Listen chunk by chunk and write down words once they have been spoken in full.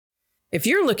If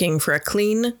you're looking for a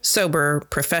clean, sober,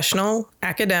 professional,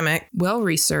 academic,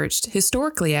 well-researched,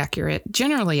 historically accurate,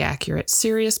 generally accurate,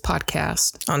 serious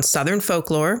podcast on Southern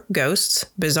folklore, ghosts,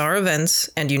 bizarre events,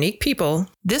 and unique people,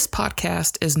 this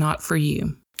podcast is not for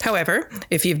you. However,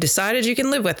 if you've decided you can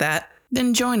live with that,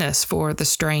 then join us for The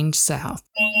Strange South.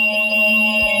 The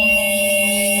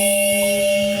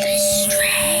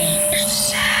Strange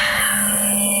South.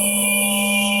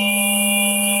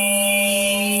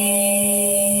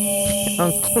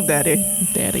 Uncle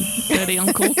Daddy,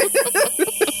 uncle.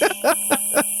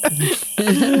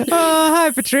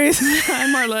 Hi, Patrice. Hi,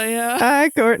 Marleah. Hi,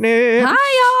 Courtney.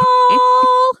 Hi,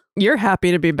 y'all. You're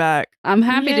happy to be back. I'm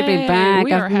happy to be Yay, back.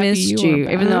 we are I've happy missed you are you,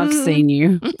 back. even though I've seen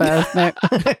you both.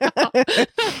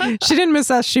 She didn't miss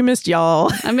us. She missed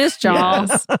y'all. I missed y'all.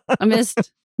 Yes. I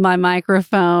missed my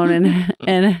microphone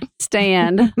and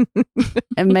stand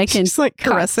and making She's like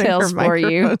caressing her cocktails for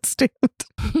you. microphone stand.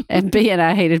 and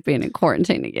I hated being in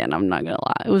quarantine again. I'm not gonna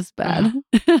lie, it was bad.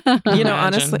 You know, Imagine.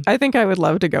 honestly, I think I would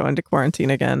love to go into quarantine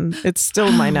again. It's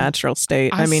still my natural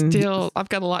state. I've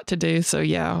got a lot to do, so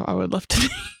yeah, I would love to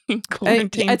be in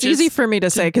quarantine. It's easy for me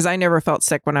to say because I never felt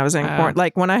sick when I was in quarantine.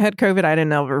 Like when I had COVID, I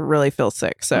didn't ever really feel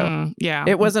sick. So yeah,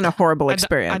 it wasn't a horrible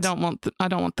experience. I don't want the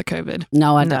COVID.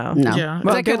 No, I No. don't. No. Yeah.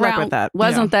 Well, Second good luck round with that.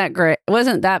 Wasn't that great? It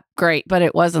wasn't that great, but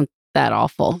it wasn't that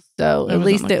awful. So It at wasn't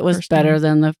least like it the was first better time.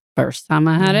 than the first time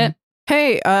I had it.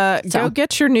 Hey, So- go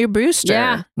get your new booster.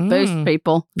 Yeah, boost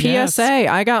people. Yes. PSA,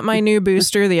 I got my new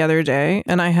booster the other day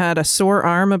and I had a sore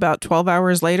arm about 12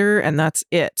 hours later and that's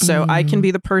it. So I can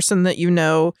be the person that you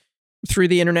know through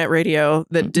the internet radio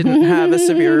that didn't have a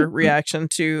severe reaction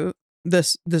to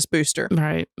this booster.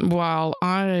 Right. Well,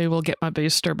 I will get my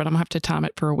booster, but I'm gonna have to time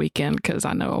it for a weekend because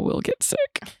I know I will get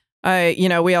sick.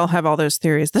 We all have all those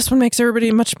theories. This one makes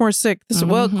everybody much more sick.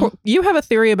 Well, you have a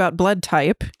theory about blood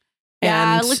type.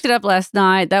 Yeah, And I looked it up last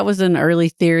night. That was an early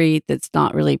theory that's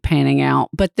not really panning out,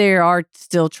 but they are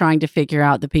still trying to figure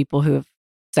out the people who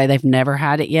say they've never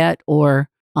had it yet or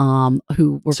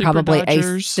who were Super probably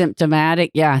Dodgers.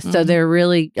 asymptomatic. Yeah, so Mhm. they're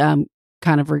really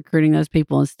kind of recruiting those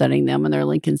people and studying them, and they're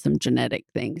linking some genetic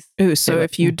things. Ooh, so to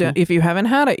if you it. if you haven't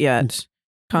had it yet,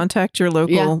 contact your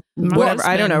local Yeah. My whatever,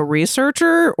 I don't know, husband-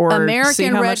 researcher or see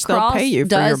American how Red much they'll Cross pay you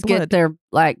for your does blood. get their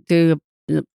do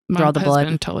My draw the blood.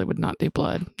 husband totally would not do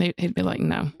blood. He'd be like,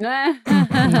 no. well,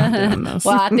 doing this.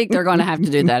 I think they're going to have to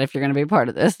do that if you're going to be part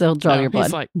of this. They'll draw No, your blood.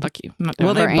 He's like, fuck you. I'm not doing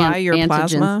Will they For that. buy your antigens.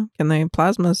 plasma? Can they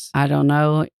plasmas? I don't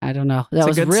know. That It's a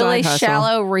was good really side hustle.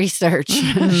 shallow research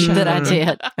that I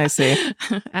did. I see.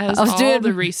 As I was all doing-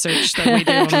 the research that we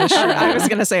do on this show. I was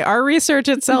going to say our research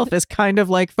itself is kind of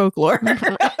like folklore.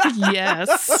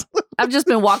 Yes. I've just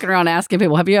been walking around asking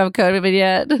people, "Have you had COVID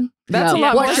yet?" That's No. a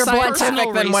lot What's more your blood type?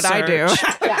 scientific than what I do.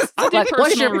 Yeah. I do Like, what's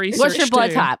personal your research, blood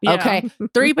too. type? Yeah. Okay,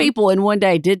 3 people in one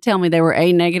day did tell me they were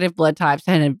A negative blood types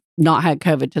and had not had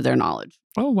COVID to their knowledge.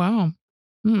 Oh, wow.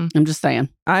 Hmm. I'm just saying.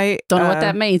 I Don't know what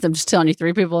that means. I'm just telling you,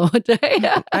 3 people in one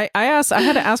day. I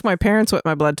had to ask my parents what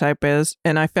my blood type is,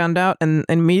 and I found out and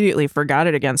immediately forgot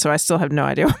it again. So I still have no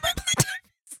idea what my blood type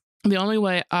is. The only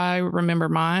way I remember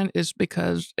mine is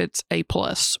because it's A+.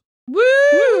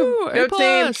 Woo! A+.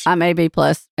 team. I'm AB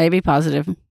plus, AB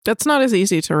positive. That's not as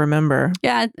easy to remember.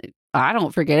 Yeah, I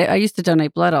don't forget it. I used to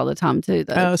donate blood all the time too.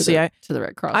 Though, Oh, to see, the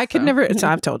Red Cross. I could so. never.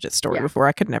 I've told you the story Yeah. before.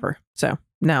 I could never. So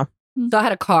no. So I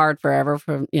had a card forever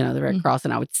from the Red Cross,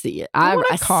 and I would see it. I want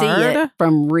a see card? it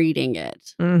from reading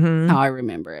it. Mm-hmm. How I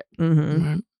remember it. Mm-hmm.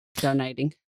 Right.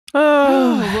 Donating. Oh,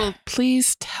 Oh, well,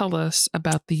 please tell us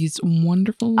about these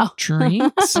wonderful Oh.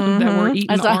 drinks that we're eating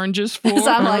As I- oranges for. So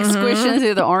I'm like squishing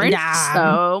through the orange. Yeah.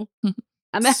 So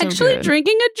I'm So actually good.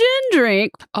 drinking a gin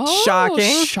drink, Oh,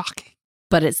 Shocking. Shocking.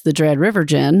 but it's the Dread River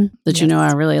gin that you know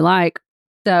I really like.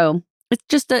 So it's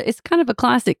just it's kind of a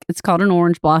classic. It's called an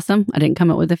Orange Blossom. I didn't come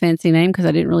up with a fancy name because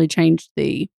I didn't really change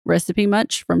the recipe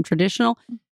much from traditional,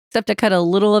 except I cut a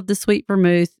little of the sweet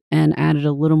vermouth and added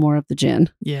a little more of the gin.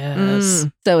 Yes.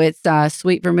 So it's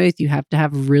sweet vermouth. You have to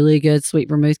have really good sweet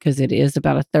vermouth because it is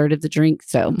about a third of the drink.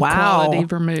 So Wow. Quality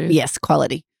vermouth. yes,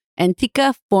 quality.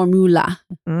 Antica Formula,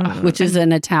 Mm. which is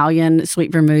an Italian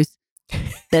sweet vermouth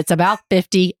that's about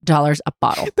 $50 a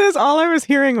bottle. That's all I was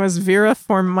hearing was Vera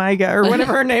Farmiga or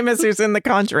whatever her name is, who's in The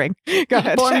Conjuring. Go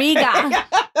ahead. Formiga.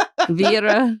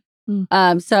 Vera.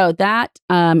 So that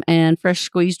and fresh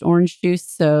squeezed orange juice.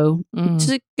 So Mm. it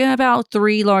took about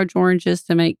 3 large oranges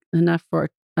to make enough for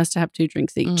us to have 2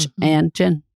 drinks each, Mhm. and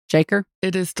gin shaker.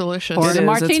 It is delicious. Pour It in a is.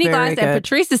 martini It's very glass. And good.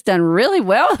 Patrice has done really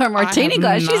well with her martini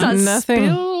glass. She's on nothing.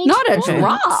 spilled Not a once.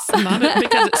 drop.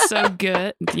 Because it's so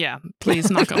good. Yeah, please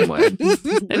knock on wood.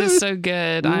 It is so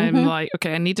good. I'm like,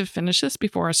 okay, I need to finish this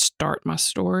before I start my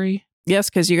story. Yes,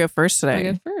 because you go first I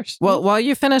today. go first. Well, while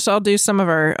you finish, I'll do some of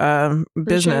our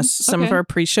business, some of Okay. our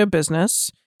pre-show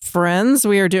business. Friends,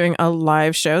 we are doing a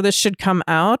live show. This should come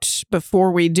out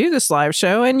before we do this live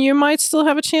show, and you might still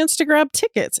have a chance to grab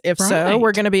tickets. If so, Right.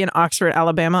 we're going to be in Oxford,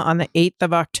 Alabama on the 8th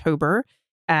of October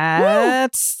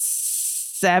at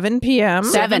 7 p.m.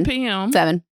 7 p.m.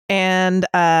 7. And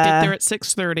Get there at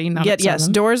 6:30. Not at 7. yes,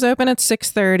 doors open at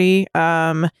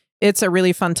 6:30. It's a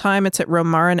really fun time. It's at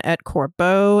Marleah and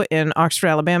Courtney in Oxford,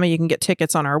 Alabama. You can get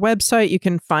tickets on our website. You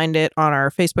can find it on our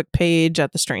Facebook page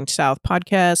at the Strange South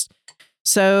Podcast.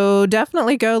 So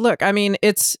definitely go look. I mean,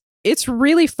 it's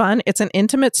really fun. It's an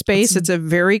intimate space. It's a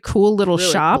very cool little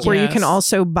really shop cool. where you can Yes.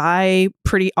 also buy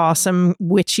pretty awesome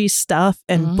witchy stuff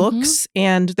and Mhm. books.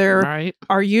 And there Right.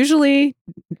 are usually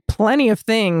plenty of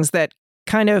things that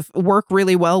kind of work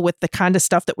really well with the kind of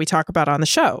stuff that we talk about on the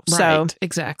show. So, Right.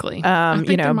 Exactly. I think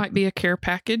you know, there might be a care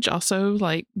package also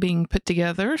like being put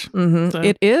together. mhm. So-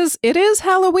 it is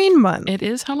Halloween month. It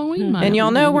is Halloween Mhm. month. And y'all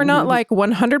know we're not like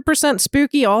 100%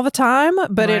 spooky all the time,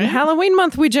 but in Right. Halloween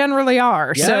month, we generally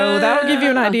are. So that'll give you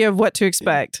an Yeah. idea of what to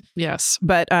expect. Yes.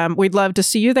 But we'd love to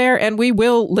see you there, and we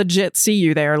will legit see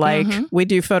you there. Like, Mhm. we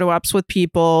do photo ops with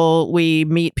people, we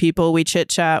meet people, we chit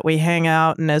chat, we hang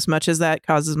out. And as much as that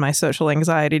causes my social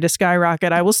anxiety to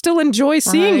skyrocket, I will still enjoy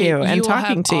seeing Right. you and will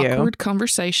talking have to you. awkward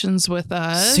conversations with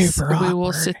us. Super We will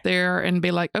awkward. sit there and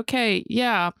be like, okay,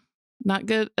 yeah, not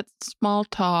good at small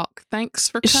talk. Thanks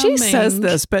for coming. She says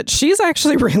this, but she's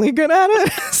actually really good at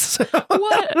it. So-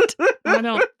 What? I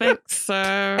don't think so.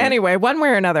 Anyway, one way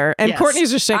or another. And Yes.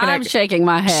 Courtney's just shaking I'm her. shaking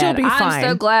my head. She'll be I'm fine.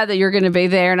 so glad that you're going to be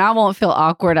there, and I won't feel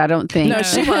awkward, I don't think. No,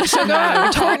 she won't. She'll go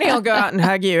out. Courtney will go out and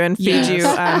hug you and feed you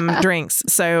drinks.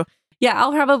 So Yeah,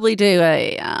 I'll probably do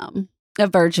a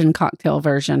virgin cocktail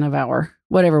version of our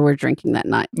whatever we're drinking that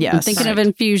night. I'm Yes. thinking of Right.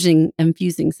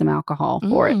 infusing some alcohol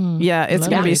for it. yeah, it's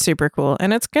gonna be Lovely. super cool,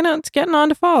 and it's getting on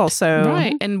to fall. So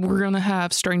Right. And we're going to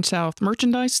have Strange South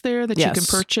merchandise there that you can Yes.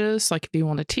 purchase. Like if you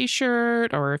want a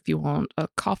t-shirt or if you want a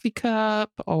coffee cup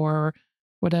or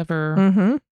whatever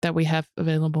Mhm. that we have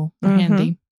available Mhm.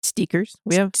 handy. Stickers.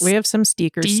 We have some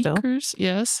stickers still. Stickers,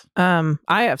 yes.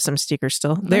 I have some stickers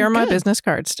still. They Oh, are my good. business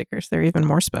card stickers. They're even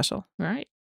more special. Right.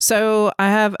 So I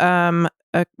have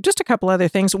just a couple other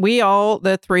things. We all,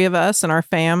 the three of us and our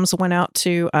fams, went out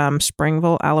to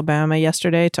Springville, Alabama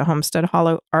yesterday to Homestead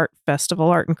Hollow Art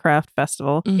and Craft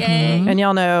Festival. Mhm. And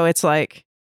y'all know it's like,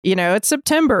 it's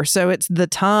September, so it's the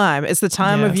time. It's the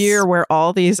time of Yes. year where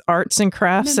all these arts and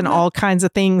crafts and all kinds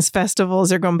of things,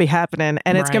 festivals are going to be happening.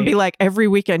 And it's going to be Right. like every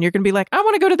weekend, you're going to be like, I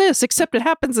want to go to this, except it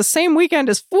happens the same weekend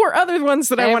as 4 other ones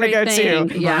that I want to go to.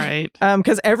 Everything. Yeah. Right.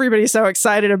 Because everybody's so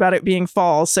excited about it being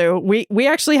fall. So we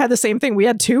actually had the same thing. We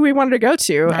had 2 we wanted to go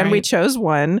to, and we Right. chose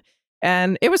one.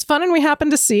 And it was fun, and we happened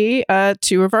to see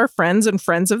 2 of our friends and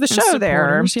friends of the show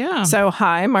there. Supporters, yeah. So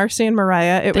hi, Marcy and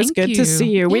Mariah. It was Thank good to you. see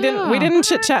you. We Yeah. didn't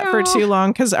chit chat for too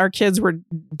long because our kids were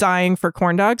dying for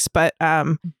corn dogs, but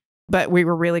we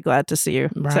were really glad to see you.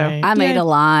 So Right. I made Yay. a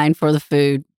line for the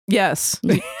food. yes,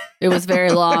 It was very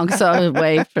long, so I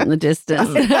waved from the distance.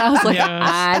 I was like, Yes.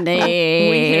 I We hit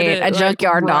need it, a like,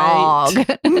 junkyard right dog.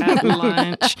 at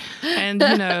lunch. And,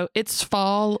 it's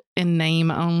fall in name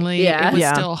only. Yeah. It was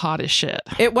Yeah. still hot as shit.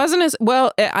 it wasn't as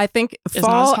well. I think not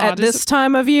fall as hot at as this it-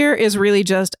 time of year is really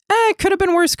just it could have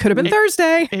been worse. Could have been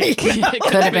Thursday. It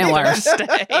Could have been worse.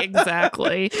 Thursday,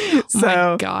 exactly. Oh So-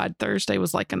 my God, Thursday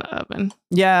was like an oven.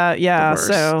 Yeah. The worst.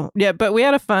 So yeah, but we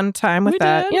had a fun time with We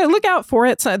that. did. Yeah, look out for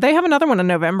it. So they have another one in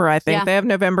November. I think Yeah. they have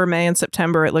November, May, and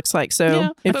September. It looks like. So yeah,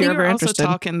 if but you're we were ever also interested,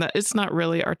 talking that it's not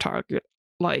really our target.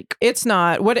 Like, it's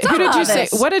not. Who did you say?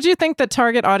 this. What did you think the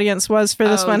target audience was for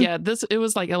this one? Yeah, it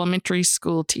was like elementary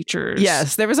school teachers.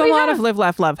 Yes, there was a lot of live,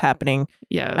 laugh, love happening.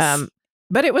 Yes.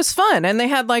 But it was fun, and they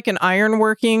had like an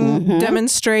ironworking Mhm.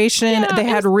 demonstration. Yeah, They it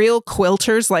had real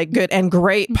quilters, like good and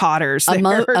great potters.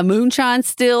 A moonshine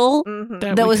still Mhm.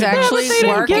 that we was couldn't actually they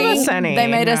didn't give working. us any. They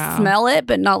made No. us smell it,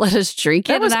 but not let us drink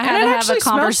it. That was- and I and had it to have actually a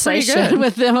smells pretty conversation good.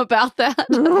 with them about that.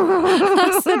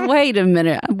 I said, "Wait a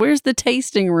minute, where's the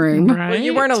tasting room?" Right. Well,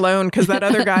 you weren't alone because that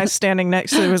other guy standing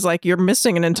next to it was like, "You're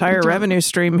missing an entire revenue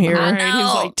stream here." I Right. He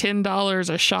was know. like $10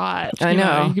 a shot. I You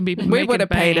know. you can be We making would have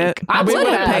paid it. bank. I We would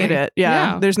would've. have paid it. Yeah,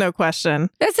 Yeah. there's no question.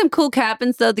 There's some cool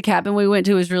cabins though. The cabin we went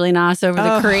to was really nice over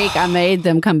the Oh. creek. I made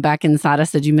them come back inside. I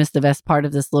said, "You missed the best part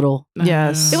of this little."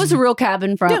 Yes. It was a real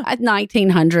cabin from Yeah.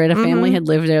 1900. A family Mhm. had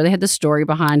lived there. They had the story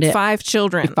behind it. 5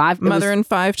 children, It mother was and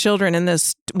 5 children in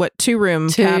this 2-room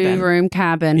cabin. 2-room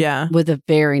cabin. Yeah. with a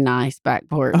very nice back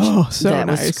porch. Oh, so that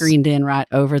was nice. screened in right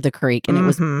over the creek, and it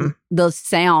was Mhm. the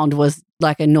sound was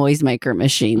like a noisemaker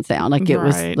machine sound. Like it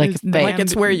was Right. like It's a the fake. Like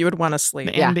it's where you would want to sleep.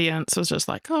 The Yeah. ambience was just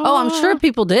like, Oh, I'm sure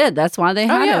people did. That's why they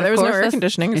had Oh it. yeah, of there was no course. air That's-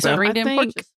 conditioning. it's So. screened I in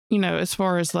think, porches. as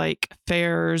far as like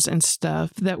fairs and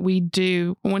stuff that we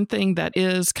do, one thing that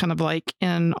is kind of like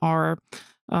in our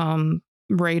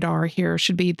radar here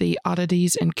should be the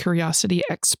Oddities and Curiosity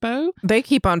Expo They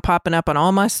keep on popping up on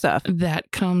all my stuff.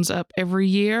 that comes up every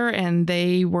year, and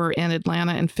they were in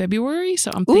Atlanta in February.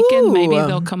 So I'm thinking maybe Ooh.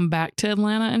 they'll come back to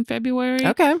Atlanta in February.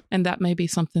 Okay. And that may be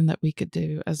something that we could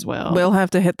do as well. We'll have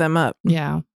to hit them up.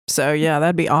 Yeah. So yeah,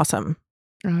 that'd be awesome.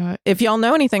 If y'all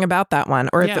know anything about that one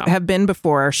or if Yeah. have been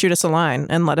before, shoot us a line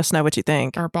and let us know what you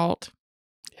think. Our vault.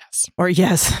 Yes. Or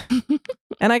yes.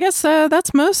 And I guess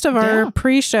that's most of our Yeah.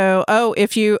 pre-show. Oh,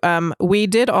 if you, we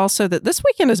did also that this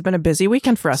weekend has been a busy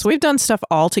weekend for us. We've done stuff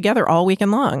all together all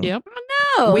weekend long. Yep.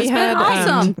 Oh, we it's had, been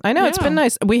awesome. I know it's been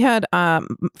nice. We had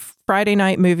Friday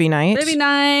night movie night. Movie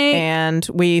night. And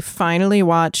we finally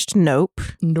watched Nope.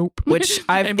 Nope. Which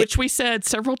I've and which we said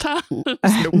several times.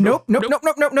 Nope.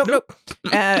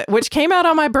 Which came out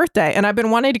on my birthday, and I've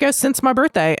been wanting to go since my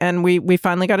birthday, and we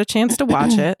finally got a chance to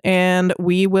watch it, and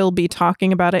we will be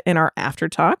talking about it in our after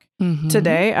talk Mhm.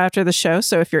 today after the show.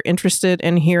 So if you're interested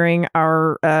in hearing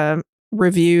our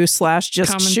review / just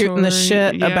shooting the Commentary,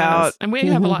 shit yes. about, and we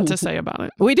have a lot to say about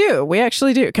it. we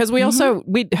actually do, because we also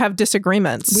we have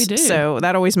disagreements. We do. So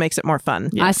that always makes it more fun.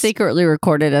 Yes. I secretly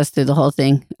recorded us through the whole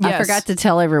thing. I Yes. forgot to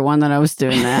tell everyone that I was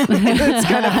doing that. It's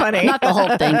kind of funny. Not the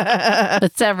whole thing,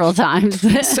 but several times.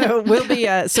 So we'll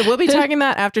be talking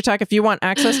that after talk. If you want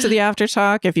access to the after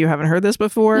talk, if you haven't heard this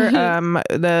before,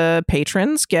 the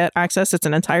patrons get access. It's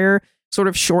an entire sort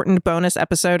of shortened bonus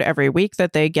episode every week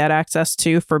that they get access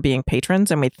to for being patrons,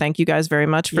 and we thank you guys very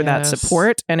much for that Yes.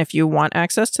 support. And if you want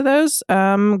access to those,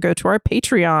 go to our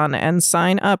Patreon and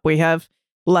sign up. We have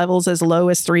levels as low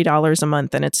as $3 a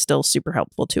month, and it's still super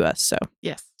helpful to us. So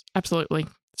Yes, absolutely.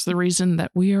 It's the reason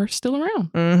that we are still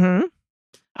around. mm-hmm.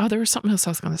 Oh, there was something else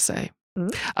I was going to say.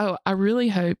 Mhm. Oh, I really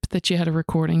hope that you had a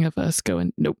recording of us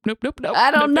going, nope, nope, nope, nope. I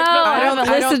don't nope, know. nope, I nope. haven't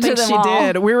I don't listened to think them she all.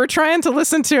 did. We were trying to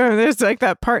listen to him. There's like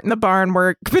that part in the barn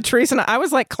where Patrice and I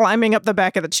was like climbing up the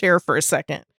back of the chair for a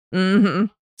second. Mm-hmm.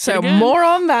 So Pretty good. more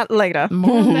on that later.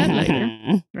 More on that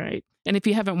later. Right. And if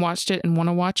you haven't watched it and want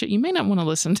to watch it, you may not want to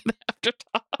listen to the after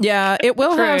talk. Yeah, it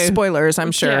will have True. spoilers,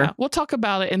 I'm sure. Yeah, we'll talk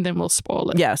about it and then we'll spoil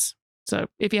it. Yes. So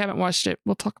if you haven't watched it,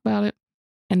 we'll talk about it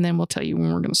and then we'll tell you when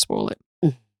we're going to spoil it.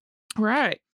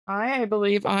 Right. I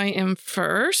believe I am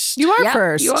first. You are Yep,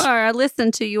 first. You are. I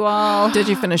listened to you all. Did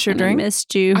you finish your And I drink?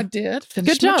 missed you. I did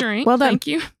finish Good my job. drink. Well done. Thank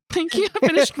you. Thank you. I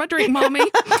finished my drink, Mommy.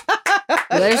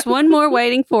 There's one more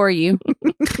waiting for you.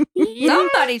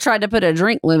 Somebody tried to put a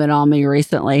drink limit on me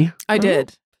recently. I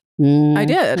did. Mm. I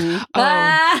did.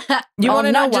 You Oh,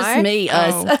 wanna know not just why? me,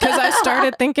 us. Oh. Because I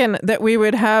started thinking that we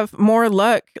would have more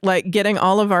luck, like getting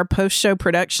all of our post-show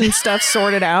production stuff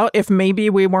sorted out if maybe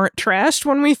we weren't trashed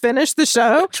when we finised the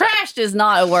show. Trashed is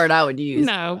not a word I would use.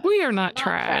 No, we are not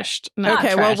trashed. No.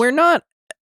 Okay, well, trashed. we're not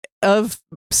of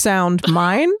sound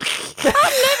mind. I'm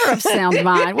never of sound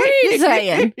mind. What are you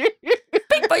saying?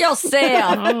 Speak for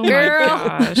yourself, Oh girl.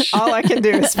 my gosh. All I can do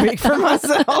is speak for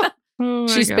myself. Oh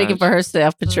my She's speaking for gosh.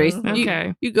 herself, Patrice.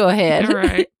 Okay. You go ahead. All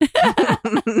right.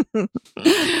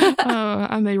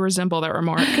 I may resemble that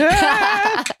remark.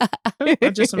 I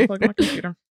just unplugged my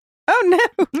computer. Oh no.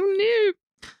 Oh,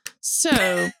 no.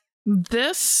 So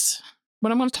this,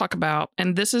 what I'm going to talk about,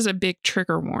 and this is a big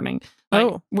trigger warning. Like,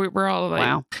 Oh. we're all like,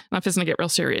 Wow. I'm just going to get real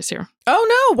serious here.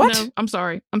 Oh no. What? No, I'm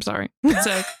sorry.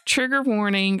 So trigger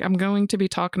warning. I'm going to be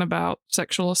talking about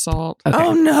sexual assault Okay.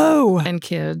 Oh no. and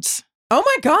kids, Oh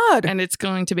my God. and it's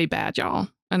going to be bad, y'all.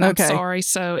 And I'm Okay. sorry.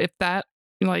 So if that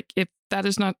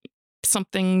is not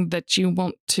something that you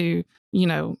want to,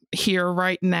 hear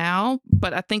right now,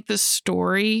 but I think this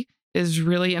story is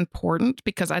really important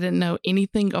because I didn't know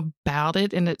anything about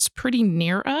it, and it's pretty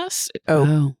near us.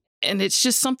 Oh. And it's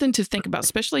just something to think about,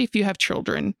 especially if you have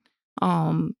children.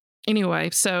 Anyway,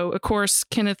 so of course,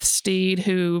 Kenneth Steed,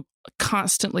 who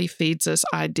constantly feeds us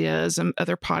ideas and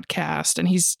other podcasts, and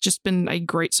he's just been a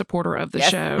great supporter of the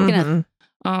Yes. show.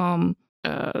 Mhm.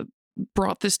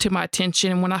 Brought this to my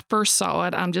attention. And when I first saw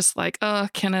it, I'm just like,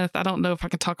 Kenneth, I don't know if I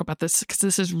can talk about this because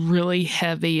this is really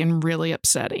heavy and really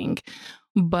upsetting.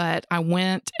 But I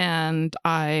went and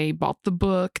I bought the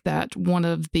book that one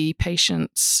of the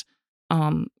patients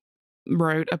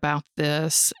wrote about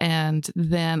this. And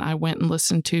then I went and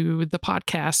listened to the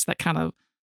podcast that kind of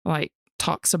like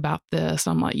talks about this.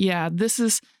 I'm like, yeah, this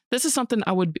is something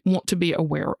I would want to be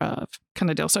aware of, kind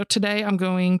of deal. So today I'm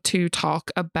going to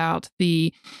talk about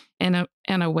the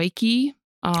Anneewakee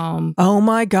Oh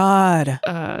my God.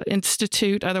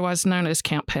 Institute, otherwise known as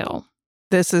Camp Hell.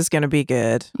 This is going to be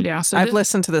good. Yeah. So I've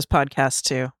listened to this podcast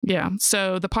too. Yeah.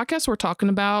 So the podcast we're talking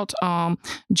about,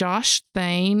 Josh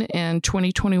Thane in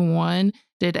 2021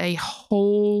 did a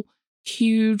whole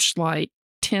huge, like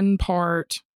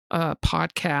 10-part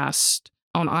podcast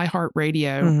on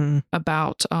iHeartRadio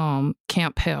about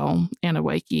Camp Hell,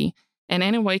 Anneewakee. And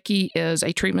Anneewakee is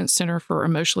a treatment center for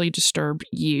emotionally disturbed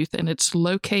youth, and it's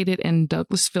located in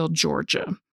Douglasville,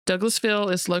 Georgia.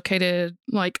 Douglasville is located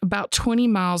like about 20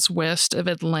 miles west of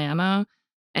Atlanta,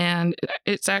 and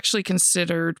it's actually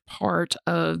considered part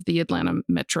of the Atlanta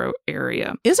metro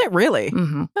area. Is it really?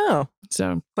 Mm-hmm. Oh,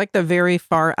 so like the very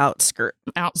far outskirts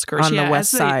on the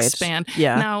west as side. They expand.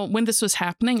 Yeah. Now, when this was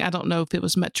happening, I don't know if it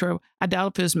was metro. I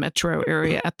doubt if it was metro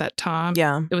area at that time.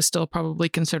 Yeah. It was still probably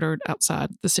considered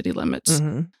outside the city limits.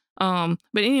 Mm-hmm.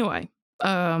 But anyway,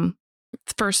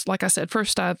 first, like I said,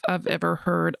 first I've ever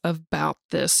heard about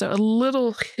this. So a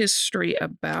little history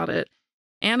about it.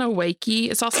 Anneewakee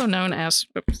is also known as.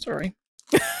 Oops, sorry.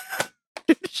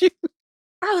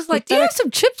 I was like, do you have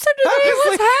some chips under there?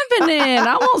 What's happening?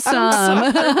 I want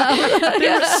some.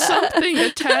 There was something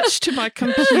attached to my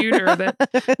computer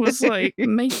that was like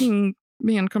making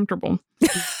me uncomfortable.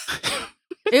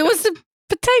 It was a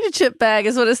potato chip bag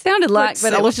is what it sounded like,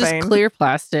 but it was just clear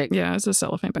plastic. Yeah, it's a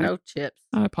cellophane bag. No chips.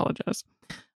 I apologize.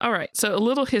 All right, so a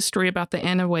little history about the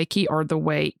Anneewakee or the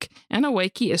Wake.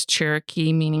 Anneewakee is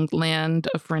Cherokee, meaning land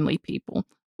of friendly people,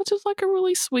 which is like a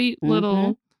really sweet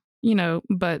little,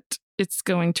 but it's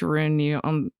going to ruin you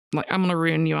on, like, I'm going to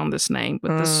ruin you on this name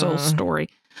with this whole story.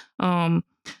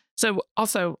 So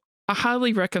also, I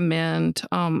highly recommend,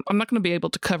 I'm not going to be able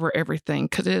to cover everything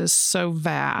because it is so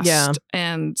vast. Yeah.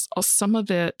 And some of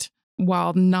it,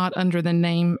 while not under the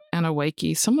name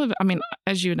Anneewakee, some of it, I mean,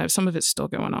 as you know, some of it's still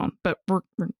going on, but we're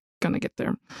going to get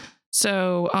there.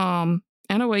 So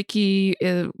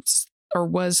Anneewakee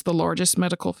was the largest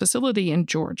medical facility in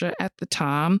Georgia at the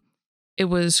time. It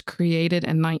was created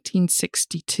in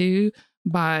 1962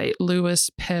 by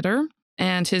Lewis Petter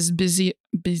and his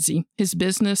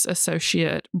business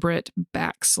associate, Britt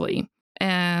Baxley.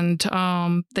 And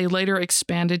they later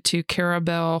expanded to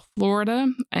Carabel, Florida,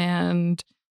 and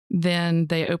then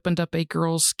they opened up a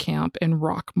girls' camp in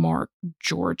Rockmart,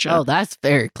 Georgia. Oh, that's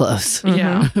very close.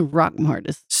 Yeah. Rockmart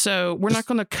is So we're not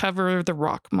going to cover the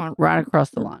Rockmart. right across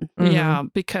the line. Yeah,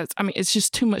 because, I mean, it's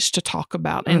just too much to talk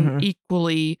about and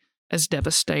equally as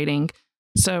devastating.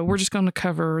 So we're just going to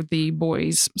cover the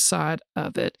boys' side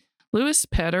of it. Lewis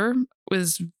Petter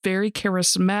was very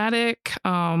charismatic.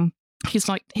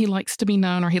 He likes to be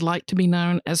known, or he liked to be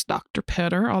known as Dr.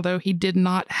 Petter, although he did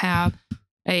not have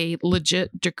a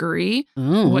legit degree.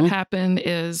 What happened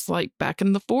is, like, back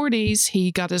in the 40s,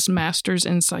 he got his master's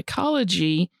in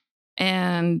psychology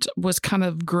and was kind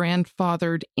of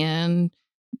grandfathered in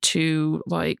to,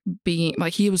 like, being,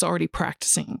 like, he was already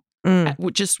practicing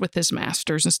just with his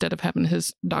master's instead of having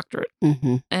his doctorate.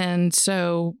 And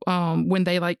so when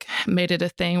they, like, made it a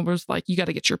thing, it was like, you got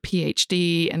to get your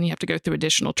PhD and you have to go through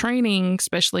additional training,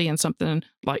 especially in something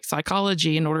like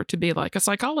psychology, in order to be like a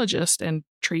psychologist and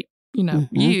treat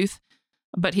youth.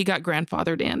 But he got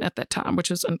grandfathered in at that time, which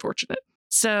was unfortunate.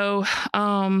 So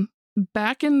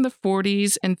back in the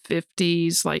 40s and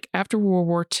 50s, like after World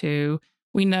War II,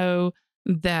 we know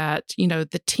that,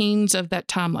 the teens of that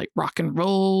time, like rock and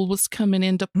roll was coming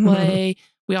into play.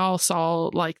 We all saw,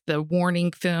 like, the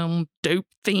warning film, Dope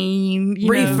Fiend,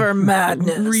 Reefer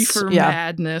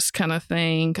Madness kind of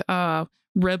thing.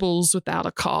 Rebels Without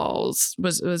a Cause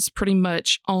was pretty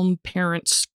much on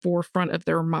parents' forefront of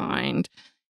their mind.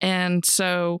 And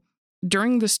so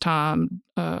during this time,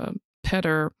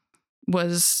 Petter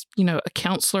was, a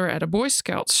counselor at a Boy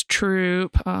Scouts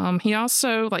troop. He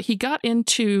also, he got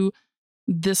into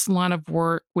this line of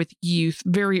work with youth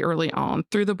very early on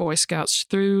through the Boy Scouts,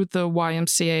 through the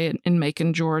YMCA in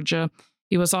Macon, Georgia.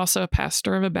 He was also a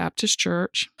pastor of a Baptist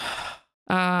church.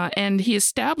 And he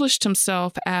established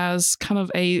himself as kind of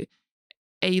a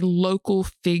local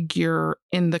figure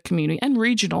in the community, and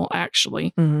regional,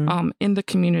 actually, in the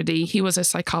community. He was a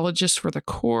psychologist for the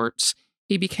courts.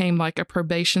 He became, like, a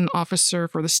probation officer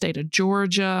for the state of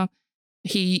Georgia.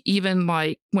 He even,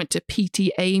 like, went to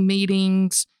PTA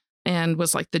meetings and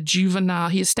was, like,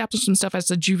 he established himself as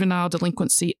a juvenile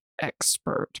delinquency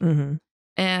expert.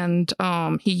 And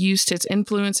he used his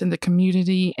influence in the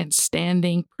community and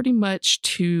standing pretty much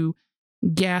to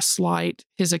gaslight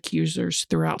his accusers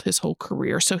throughout his whole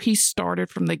career. So he started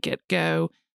from the get-go,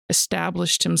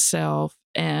 established himself,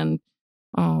 and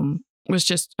was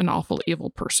just an awful,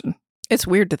 evil person. It's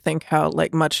weird to think how,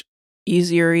 like, much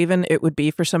easier even it would be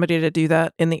for somebody to do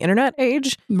that in the internet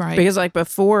age. Right. Because like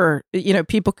before,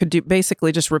 people could do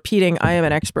basically just repeating, I am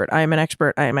an expert, I am an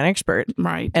expert, I am an expert.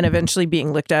 Right. And eventually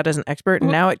being looked at as an expert.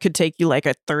 And now it could take you like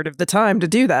a third of the time to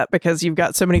do that because you've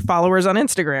got so many followers on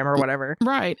Instagram or whatever.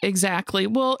 Right. Exactly.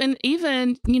 Well, and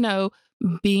even,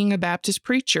 being a Baptist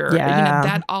preacher,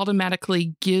 that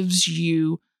automatically gives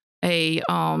you a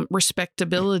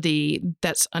respectability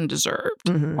that's undeserved.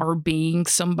 Mm-hmm. Or being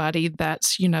somebody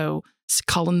that's,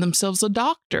 calling themselves a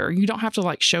doctor. You don't have to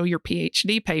like show your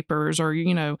PhD papers or,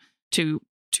 to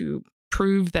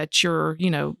prove that you're,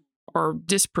 or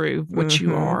disprove what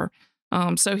you are.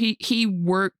 So he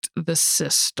worked the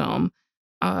system.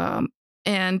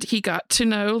 And he got to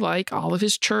know like all of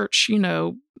his church,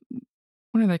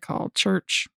 what are they called?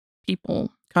 Church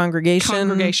people.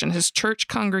 Congregation. His church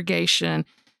congregation,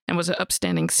 and was an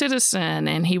upstanding citizen.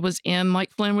 And he was in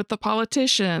like Flynn with the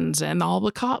politicians, and all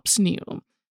the cops knew him.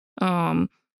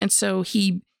 And so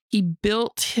he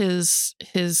built his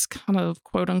kind of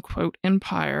quote unquote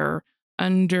empire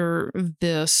under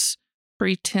this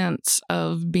pretense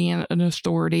of being an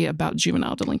authority about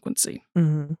juvenile delinquency.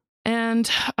 Mm-hmm. And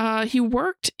he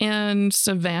worked in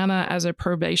Savannah as a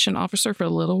probation officer for a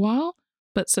little while,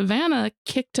 but Savannah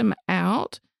kicked him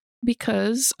out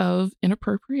because of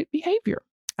inappropriate behavior.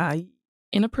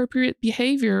 Inappropriate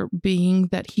behavior being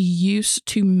that he used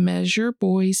to measure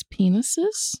boys'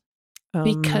 penises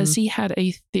because he had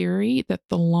a theory that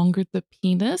the longer the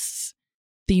penis,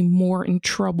 the more in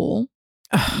trouble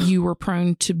you were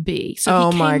prone to be.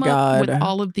 So he came up with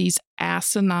all of these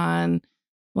asinine,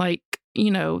 like,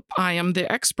 I am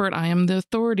the expert. I am the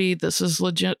authority. This is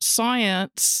legit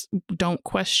science. Don't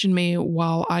question me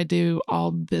while I do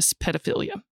all this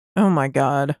pedophilia. Oh my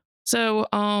God. So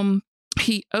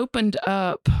he opened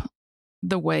up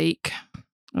the Wake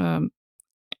in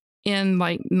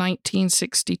like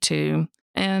 1962.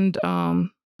 And sorry,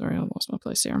 I lost my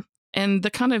place here. And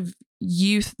the kind of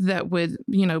youth that would,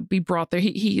 be brought there,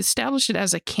 he established it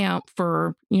as a camp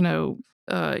for,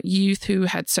 youth who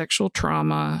had sexual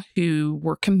trauma, who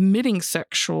were committing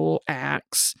sexual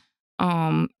acts.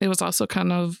 It was also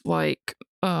kind of like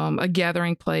a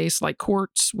gathering place. Like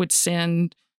courts would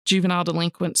send juvenile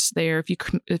delinquents there. If you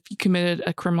committed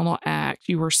a criminal act,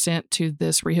 you were sent to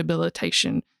this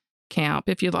rehabilitation camp.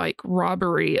 If you like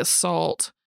robbery,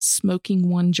 assault, smoking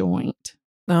one joint,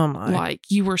 oh my, like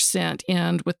you were sent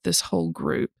in with this whole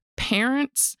group.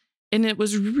 Parents, and it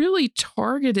was really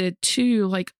targeted to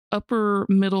like upper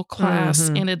middle class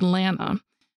in Atlanta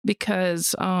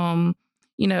because,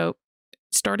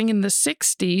 starting in the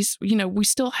 60s, we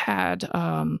still had,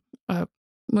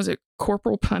 was it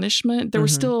corporal punishment? There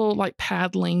was still like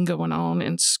paddling going on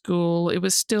in school. It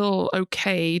was still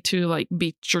okay to like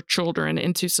beat your children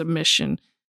into submission.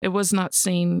 It was not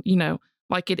seen,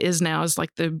 like it is now as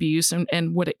like the abuse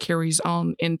and what it carries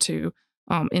on into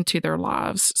their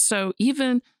lives. So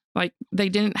even like they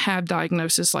didn't have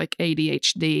diagnosis like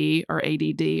ADHD or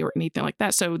ADD or anything like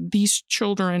that. So these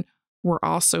children were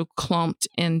also clumped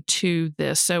into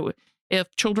this. So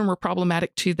if children were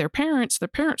problematic to their parents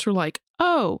were like,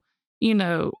 oh,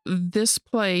 this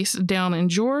place down in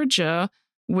Georgia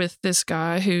with this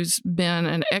guy who's been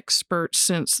an expert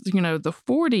since, the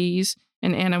 40s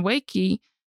in Anneewakee,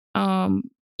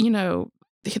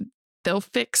 they'll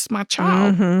fix my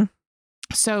child.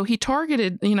 So he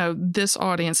targeted, this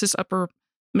audience, this upper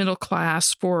middle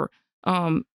class for,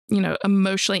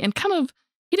 emotionally and kind of,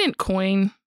 he didn't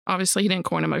coin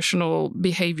emotional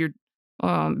behavior,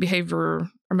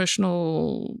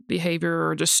 emotional behavior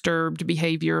or disturbed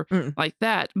behavior like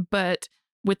that. But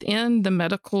within the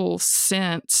medical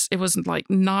sense, it was like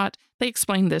not, they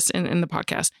explained this in the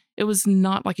podcast. It was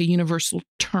not like a universal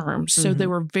term. So they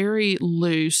were very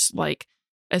loose, like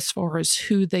as far as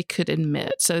who they could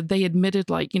admit. So they admitted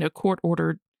like, court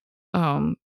ordered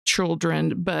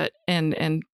children, but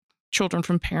and children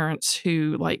from parents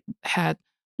who like had,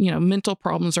 mental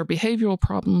problems or behavioral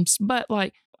problems. But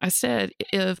like I said,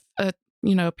 if a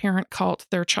parent caught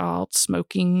their child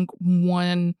smoking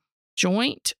one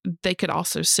joint, they could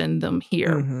also send them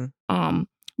here.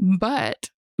 But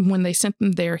when they sent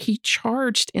them there, he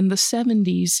charged in the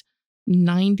 70s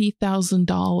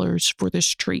 $90,000 for this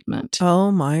treatment. Oh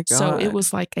my God. So it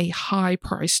was like a high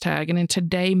price tag. And in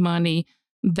today money,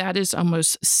 that is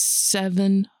almost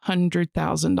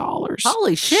 $700,000.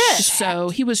 Holy shit. So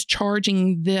he was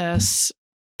charging this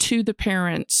to the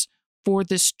parents for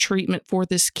this treatment, for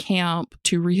this camp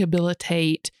to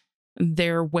rehabilitate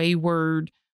their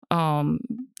wayward,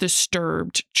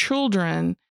 disturbed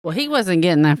children. Well, he wasn't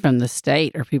getting that from the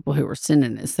state or people who were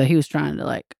sending it. So he was trying to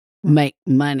like make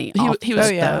money off He was,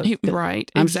 Oh, yeah. right.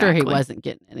 I'm exactly. sure he wasn't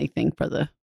getting anything for the.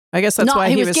 I guess that's No, why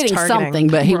he was getting targeting. something,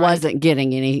 but he Right. wasn't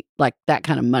getting any like that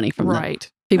kind of money from the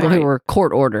Right. people Right. who were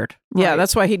court ordered. Yeah, Right.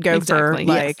 that's why he'd go Exactly.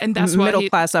 for Yes. like And that's why middle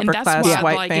class, upper and class that's why,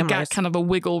 white like, families. it got kind of a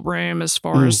wiggle room as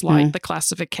far as like Mhm. the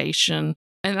classification.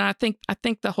 And I think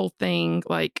the whole thing,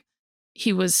 like,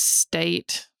 he was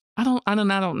state. I don't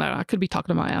know. I could be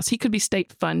talking to my ass. He could be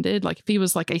state funded, like if he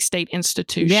was like a state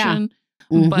institution,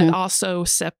 but Mhm. also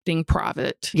accepting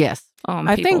private. Yes.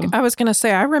 I people. think I was going to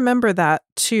say, I remember that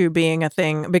too being a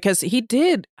thing because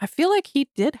I feel like he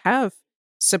did have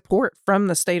support from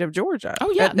the state of Georgia.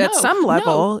 Oh, yeah. At some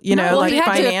level, you know, Well, like he had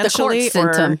to if the court financially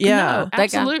sent him. yeah. No,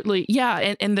 absolutely.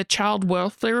 Yeah. And the child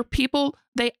welfare people,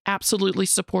 they absolutely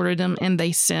supported him and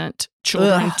they sent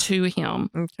children Ugh. to him.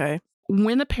 Okay.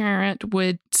 When a parent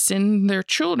would send their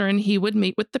children, he would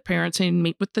meet with the parents and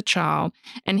meet with the child.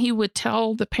 And he would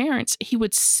tell the parents, he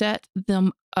would set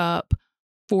them up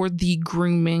for the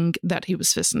grooming that he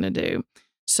was fixing to do.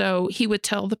 So he would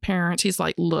tell the parents, he's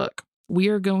like, look, we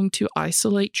are going to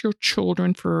isolate your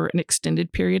children for an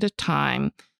extended period of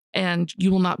time, and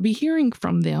you will not be hearing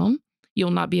from them.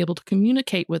 You'll not be able to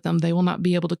communicate with them. They will not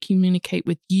be able to communicate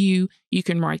with you. You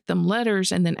can write them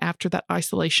letters, and then after that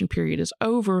isolation period is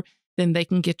over, then they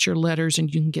can get your letters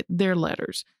and you can get their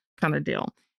letters, kind of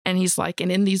deal. And he's like,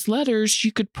 and in these letters,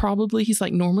 you could probably, he's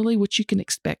like, normally what you can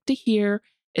expect to hear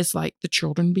is like the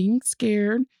children being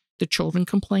scared, the children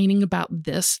complaining about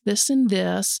this, and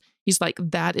this. He's like,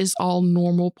 that is all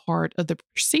normal part of the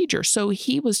procedure. So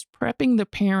he was prepping the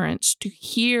parents to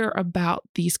hear about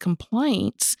these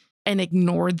complaints and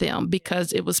ignore them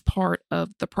because it was part of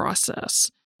the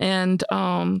process. And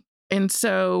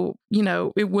so, you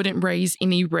know, it wouldn't raise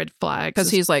any red flags. Because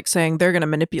he's like saying they're going to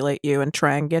manipulate you and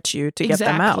try and get you to get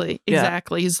them out.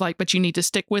 Exactly. He's like, but you need to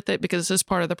stick with it because this is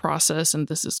part of the process and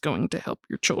this is going to help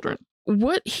your children.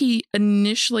 What he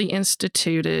initially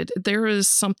instituted, there is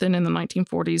something in the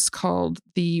 1940s called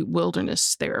the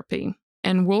wilderness therapy.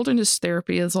 And wilderness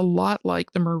therapy is a lot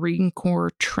like the Marine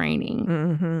Corps training.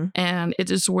 Mm-hmm. And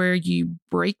it is where you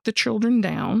break the children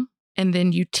down and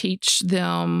then you teach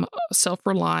them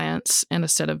self-reliance and a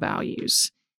set of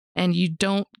values. And you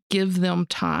don't give them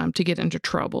time to get into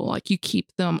trouble. Like you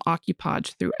keep them occupied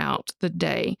throughout the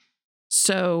day.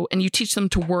 So, and you teach them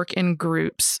to work in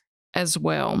groups as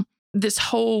well. This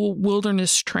whole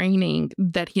wilderness training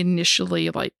that he initially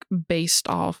like based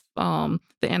off the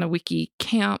Anneewakee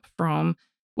camp from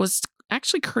was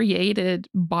actually created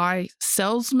by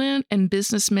salesmen and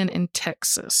businessmen in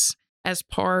Texas as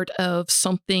part of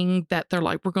something that they're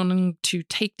like, we're going to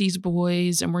take these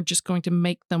boys and we're just going to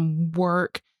make them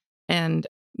work and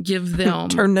give them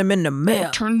turn them into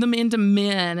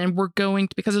men. And we're going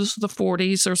to, because this was the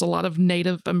 40s, there's a lot of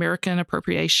Native American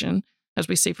appropriation, as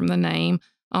we see from the name.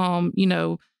 You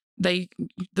know, the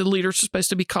leaders are supposed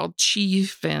to be called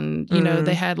chief, and you know,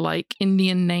 they had like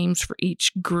Indian names for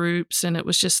each groups, and it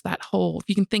was just that whole, if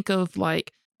you can think of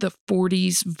like the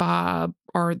 40s vibe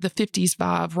or the 50s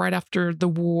vibe right after the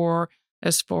war,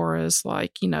 as far as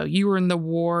like, you know, you were in the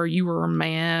war, you were a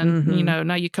man, you know,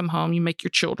 now you come home, you make your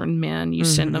children men, you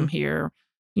send them here,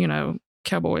 you know,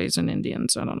 cowboys and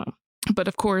Indians, I don't know. But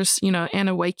of course, you know,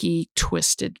 Anneewakee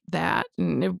twisted that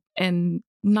and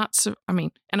not so, I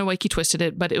mean, Anneewakee twisted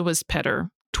it, but it was Petter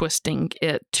twisting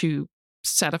it to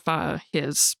satisfy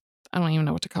his, I don't even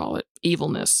know what to call it,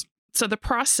 evilness. So the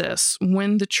process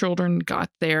when the children got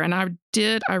there, and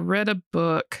I read a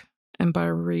book, and by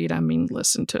read, I mean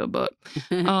listen to a book.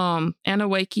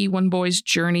 Anneewakee, One Boy's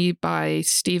Journey by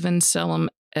Stephen Selim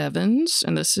Evans.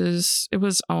 And it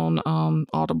was on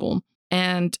Audible.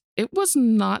 And it was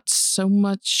not so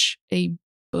much a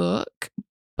book,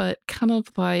 but kind of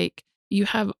like you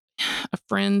have a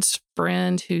friend's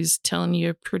friend who's telling you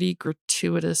a pretty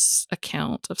gratuitous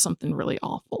account of something really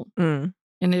awful.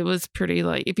 And it was pretty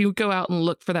like, if you go out and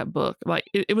look for that book, like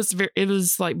it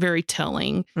was like very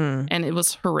telling, and it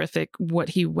was horrific what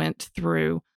he went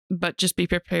through. But just be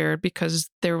prepared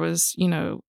because there was, you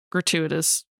know,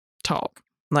 gratuitous talk.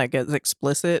 Like it's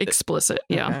explicit? Explicit,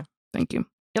 yeah. Okay. Thank you.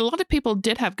 A lot of people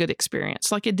did have good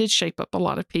experience. Like it did shape up a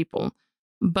lot of people,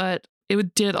 but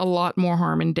it did a lot more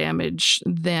harm and damage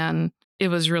than it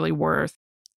was really worth.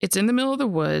 It's in the middle of the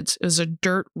woods. It was a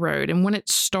dirt road. And when it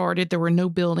started, there were no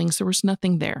buildings. There was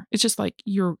nothing there. It's just like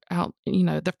you're out, you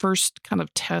know, the first kind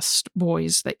of test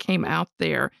boys that came out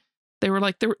there, they were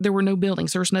like, there were no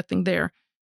buildings. There was nothing there.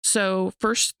 So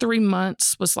first 3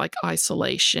 months was like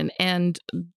isolation. And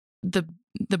the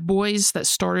boys that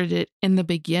started it in the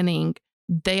beginning,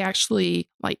 they actually,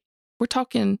 like, we're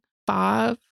talking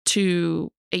 5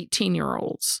 to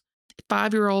 18-year-olds.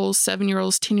 5-year-olds,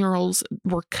 7-year-olds, 10-year-olds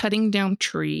were cutting down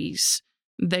trees.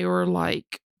 They were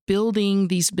like building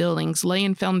these buildings,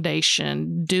 laying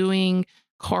foundation, doing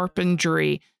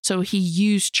carpentry. So he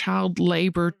used child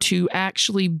labor to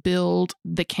actually build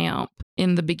the camp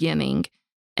in the beginning.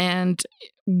 And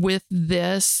with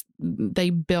this, they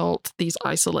built these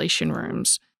isolation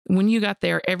rooms. When you got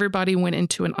there, everybody went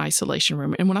into an isolation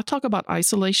room. And when I talk about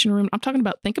isolation room, I'm talking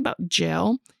about, think about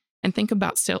jail and think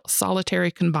about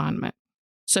solitary confinement.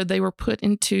 So they were put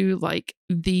into like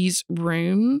these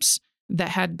rooms that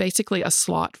had basically a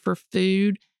slot for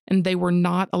food, and they were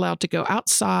not allowed to go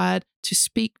outside to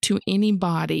speak to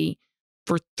anybody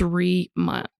for 3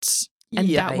 months. And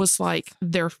that was like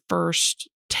their first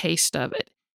taste of it.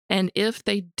 And if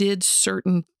they did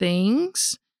certain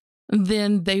things,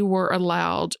 then they were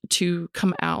allowed to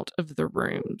come out of the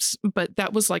rooms. But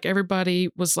that was like, everybody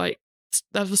was like,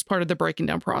 that was part of the breaking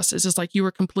down process. It's like you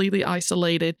were completely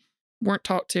isolated, weren't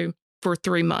talked to for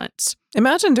 3 months.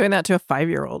 Imagine doing that to a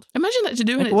 5-year-old. Imagine that to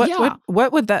doing like, it.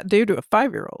 What would that do to a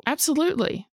 5-year-old?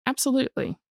 Absolutely.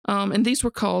 Absolutely. And these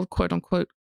were called, quote unquote,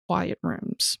 quiet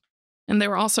rooms. And they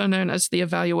were also known as the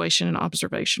evaluation and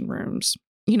observation rooms.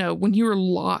 You know, when you were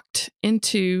locked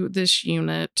into this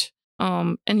unit,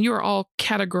 and you were all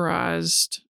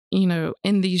categorized, you know,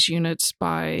 in these units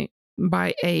by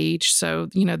age. So,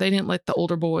 you know, they didn't let the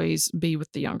older boys be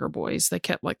with the younger boys. They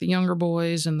kept like the younger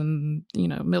boys and then, you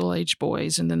know, middle-aged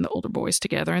boys and then the older boys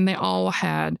together. And they all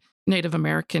had Native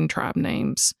American tribe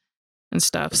names and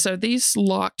stuff. So these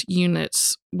locked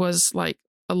units was like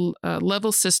a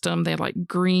level system. They had like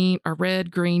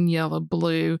red, green, yellow,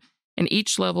 blue, and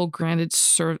each level granted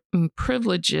certain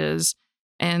privileges.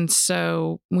 And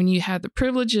so when you had the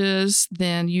privileges,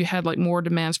 then you had like more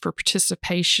demands for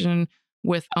participation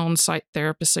with on-site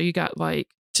therapists. So you got like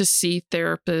to see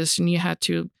therapists, and you had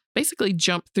to basically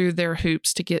jump through their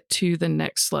hoops to get to the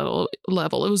next level.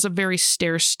 It was a very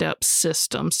stair-step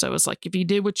system. So it's like if you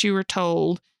did what you were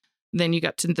told, then you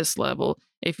got to this level.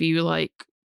 If you like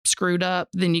screwed up,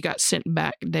 then you got sent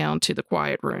back down to the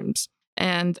quiet rooms.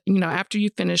 And, you know, after you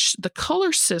finish the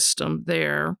color system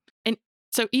there, and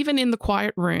so even in the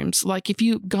quiet rooms, like if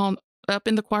you gone up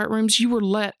in the quiet rooms, you were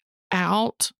let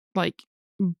out, like,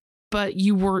 but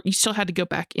you still had to go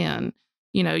back in.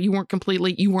 You know, you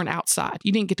weren't outside.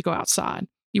 You didn't get to go outside.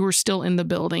 You were still in the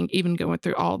building, even going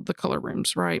through all the color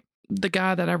rooms, right? The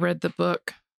guy that I read the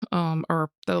book, or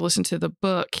that I listened to the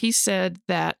book, he said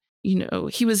that, you know,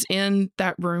 he was in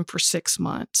that room for 6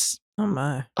 months. Oh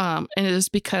my. And it was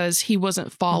because he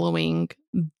wasn't following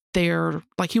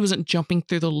he wasn't jumping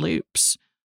through the loops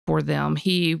for them.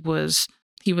 He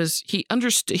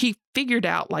understood, he figured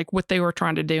out like what they were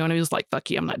trying to do. And he was like, fuck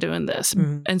you, I'm not doing this.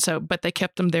 Mm-hmm. And so, but they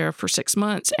kept him there for 6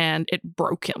 months and it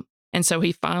broke him. And so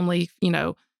he finally, you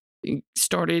know,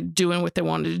 started doing what they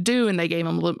wanted to do, and they gave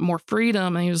him a little more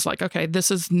freedom. And he was like, okay, this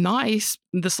is nice,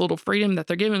 this little freedom that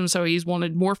they're giving him. So he's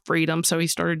wanted more freedom. So he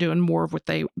started doing more of what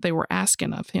they were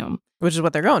asking of him. Which is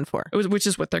what they're going for. Which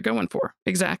is what they're going for.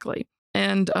 Exactly.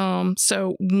 And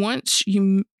so once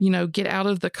you get out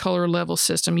of the color level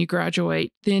system, you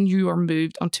graduate, then you are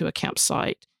moved onto a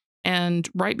campsite. And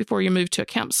right before you move to a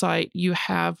campsite, you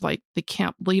have like the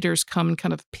camp leaders come and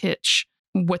kind of pitch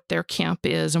what their camp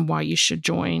is and why you should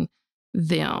join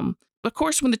them. Of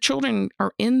course, when the children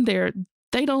are in there,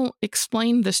 they don't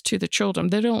explain this to the children.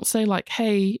 They don't say like,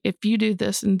 hey, if you do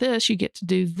this and this, you get to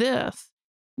do this.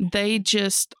 They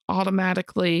just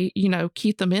automatically, you know,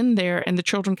 keep them in there, and the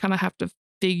children kind of have to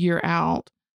figure out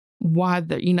why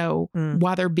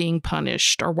they're being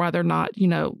punished, or why they're not, you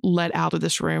know, let out of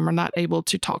this room or not able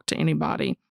to talk to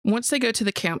anybody. Once they go to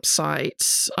the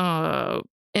campsites,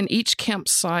 in each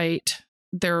campsite,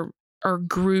 there are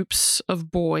groups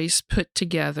of boys put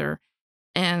together,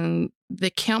 and the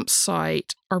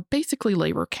campsite are basically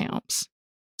labor camps.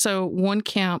 So one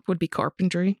camp would be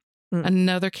carpentry.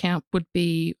 Another camp would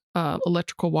be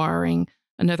electrical wiring.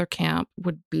 Another camp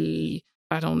would be,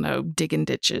 I don't know, digging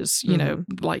ditches. You know,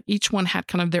 like each one had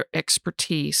kind of their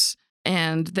expertise,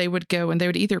 and they would go and they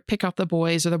would either pick out the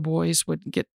boys, or the boys would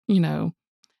get, you know,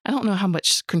 I don't know how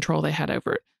much control they had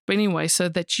over it. But anyway, so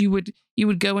that you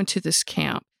would go into this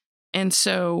camp. And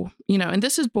so, you know, and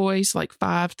this is boys like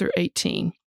 5 through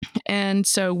 18. And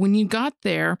so when you got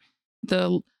there,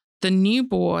 the new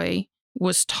boy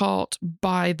was taught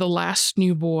by the last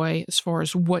new boy as far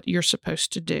as what you're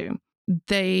supposed to do.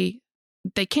 They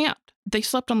camped. They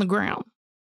slept on the ground,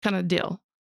 kind of deal.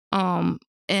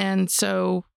 And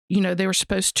so, you know, they were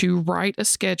supposed to write a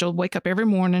schedule, wake up every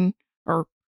morning, or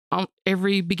on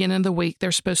every beginning of the week,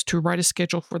 they're supposed to write a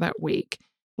schedule for that week,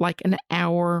 like an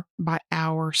hour by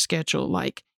hour schedule.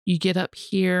 Like You get up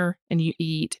here and you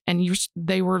eat. And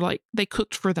they were like, they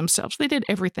cooked for themselves. They did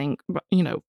everything,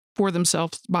 for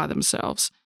themselves by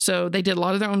themselves. So they did a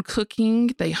lot of their own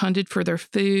cooking. They hunted for their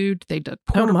food. They dug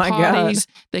porta potties.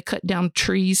 They cut down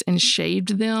trees and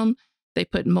shaved them. They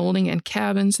put molding in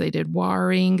cabins. They did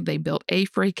wiring. They built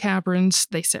A-frame cabins.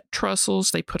 They set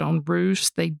trussels. They put on roofs.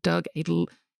 They dug a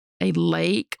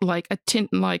lake. Like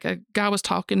a guy was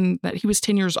talking that he was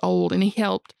 10 years old and he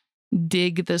helped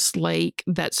dig this lake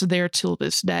that's there till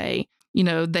this day.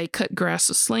 They cut grass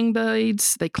with sling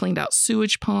blades. They cleaned out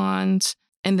sewage ponds.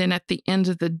 And then at the end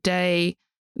of the day,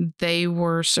 they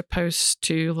were supposed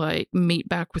to meet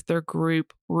back with their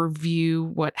group, review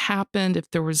what happened. If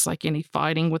there was any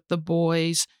fighting with the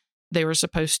boys, they were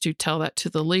supposed to tell that to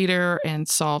the leader and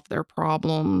solve their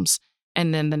problems.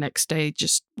 And then the next day,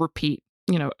 just repeat,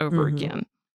 over again.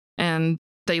 And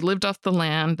they lived off the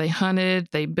land. They hunted,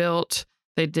 they built,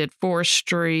 they did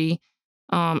forestry.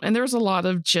 And there was a lot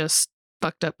of just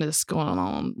fucked upness going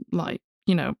on,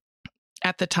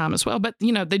 at the time as well. But,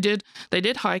 they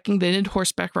did hiking, they did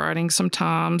horseback riding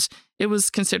sometimes. It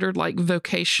was considered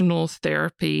vocational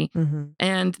therapy.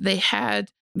 And they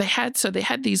had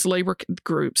these labor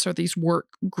groups or these work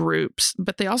groups,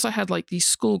 but they also had these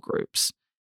school groups.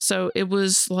 So it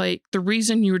was the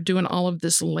reason you were doing all of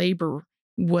this labor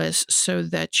was so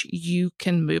that you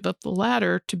can move up the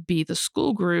ladder to be the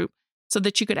school group so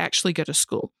that you could actually go to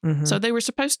school. So they were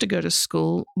supposed to go to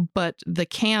school, but the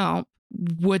camp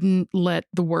wouldn't let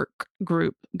the work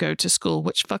group go to school,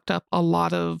 which fucked up a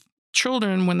lot of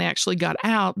children when they actually got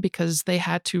out because they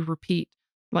had to repeat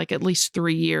at least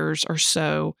 3 years or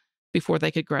so before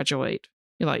they could graduate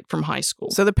from high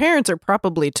school. So the parents are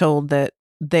probably told that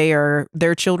their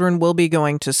children will be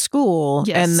going to school.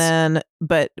 Yes. And then,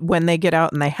 but when they get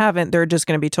out and they haven't, they're just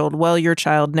going to be told, well, your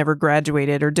child never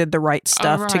graduated or did the right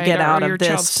stuff to get out of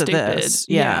this to this.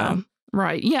 Yeah.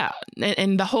 Right. Yeah.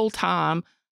 And the whole time,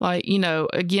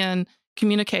 again,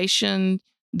 communication,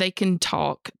 they can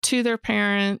talk to their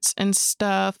parents and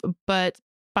stuff, but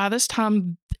by this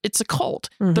time, it's a cult.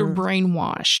 They're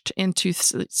brainwashed into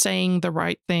saying the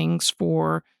right things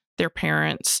for their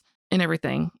parents and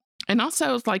everything. And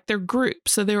also, their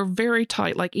groups. So they were very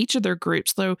tight, each of their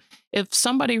groups. So if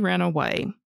somebody ran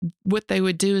away, what they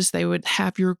would do is they would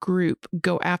have your group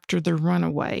go after the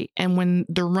runaway. And when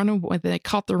they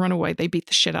caught the runaway, they beat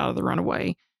the shit out of the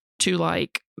runaway to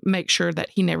make sure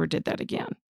that he never did that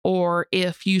again. Or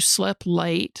if you slept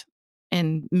late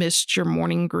and missed your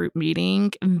morning group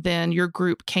meeting, then your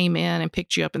group came in and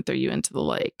picked you up and threw you into the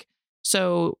lake.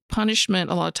 So punishment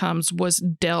a lot of times was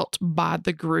dealt by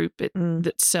the group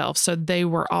itself. So they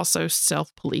were also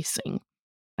self-policing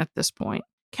at this point.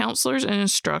 Counselors and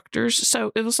instructors.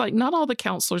 So it was not all the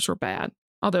counselors were bad.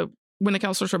 Although when the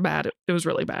counselors were bad, it was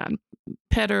really bad.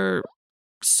 Petter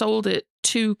sold it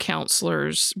to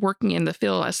counselors working in the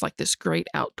field as this great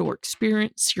outdoor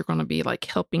experience. You're going to be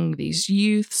helping these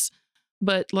youths.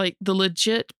 But the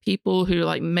legit people who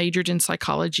majored in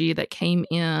psychology that came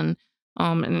in,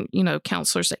 and,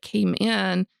 counselors that came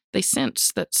in, they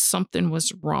sensed that something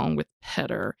was wrong with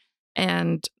Petter.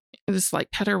 And it was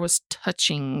Petter was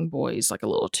touching boys a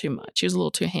little too much. He was a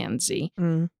little too handsy.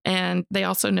 And they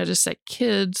also noticed that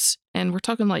kids, and we're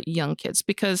talking young kids,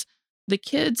 because the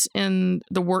kids in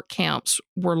the work camps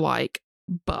were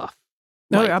buff.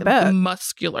 I bet.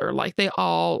 Muscular. They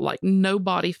all, no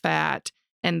body fat.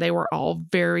 And they were all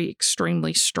very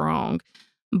extremely strong.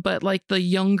 But the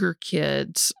younger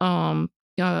kids,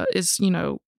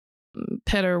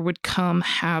 Petter would come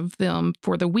have them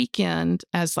for the weekend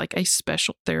as a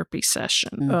special therapy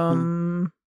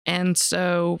session. And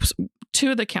so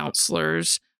 2 of the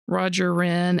counselors, Roger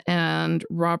Wren and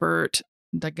Robert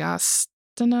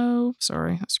D'Agostino.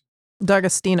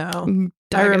 D'Agostino.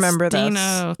 I remember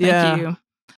this. Thank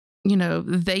you.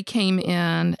 They came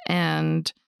in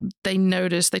and they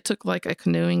noticed, they took a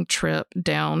canoeing trip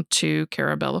down to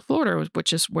Carabella, Florida,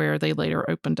 which is where they later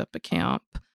opened up a camp.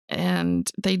 And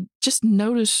they just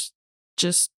noticed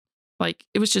it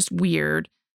was just weird.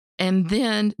 And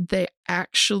then they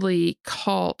actually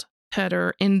caught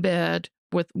Petter in bed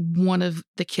with one of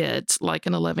the kids, an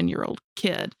 11-year-old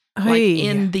kid,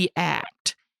 in the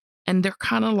act. And they're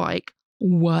kind of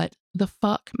what the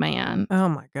fuck, man? Oh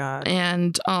my God.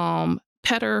 And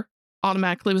Petter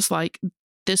automatically was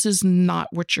this is not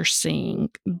what you're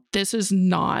seeing. This is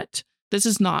not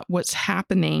what's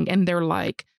happening. And they're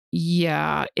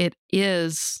yeah, it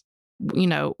is,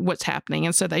 what's happening.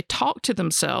 And so they talk to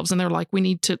themselves and they're we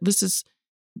need to, this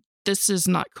is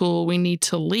not cool. We need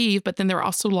to leave. But then they're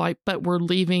also but we're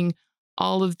leaving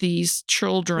all of these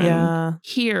children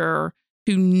here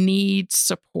who need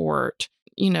support.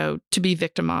 to be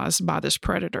victimized by this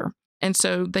predator. And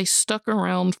so they stuck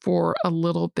around for a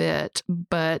little bit,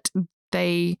 but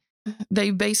they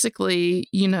basically,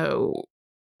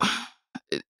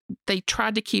 they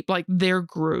tried to keep like their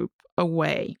group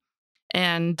away.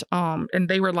 And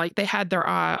they were like, they had their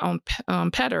eye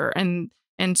on Petter.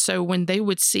 And so when they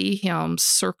would see him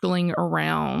circling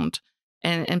around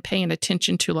and paying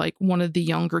attention to like one of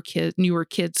the newer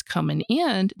kids coming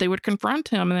in, they would confront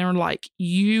him and they were like,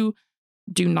 you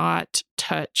do not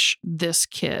touch this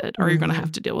kid or you're going to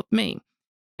have to deal with me.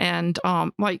 And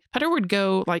like Petter would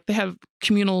go, like they have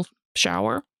communal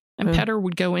shower and Petter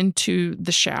would go into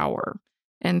the shower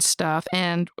and stuff.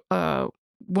 And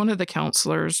one of the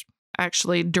counselors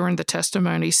actually during the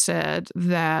testimony said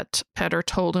that Petter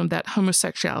told him that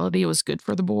homosexuality was good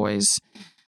for the boys,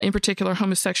 in particular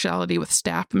homosexuality with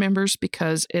staff members,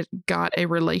 because it got a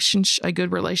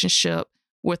good relationship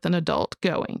with an adult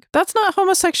going. That's not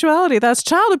homosexuality. That's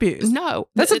child abuse. No.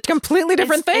 That's a completely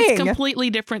different thing. It's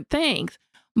completely different thing.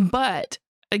 But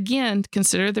again,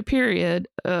 consider the period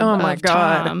of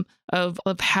time of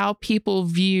how people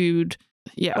viewed.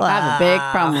 Yeah. I have a big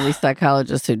problem with these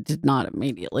psychologists who did not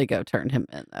immediately go turn him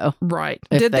in, though. Right.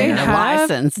 Did they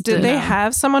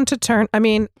have someone to turn? I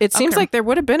mean, it seems like there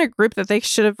would have been a group that they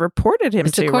should have reported him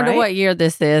to, according to what year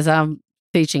this is. I'm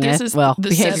teaching this it. Is well, the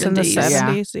behavior in the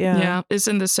 70s. Yeah, it's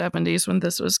in the 70s when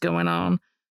this was going on.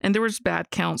 And there was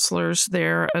bad counselors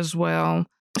there as well.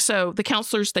 So the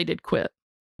counselors, they did quit.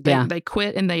 They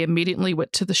quit and they immediately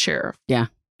went to the sheriff. Yeah.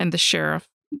 And the sheriff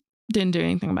didn't do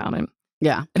anything about him.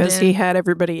 Yeah. Because he had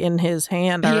everybody in his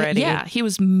hand already. He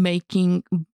was making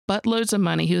buttloads of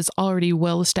money. He was already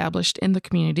well established in the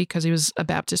community because he was a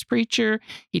Baptist preacher.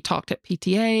 He talked at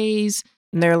PTAs.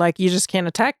 And they're like, you just can't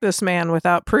attack this man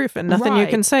without proof, and nothing you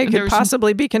can say could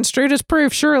possibly be construed as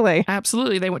proof, surely.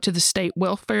 Absolutely. They went to the state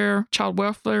welfare, child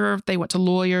welfare. They went to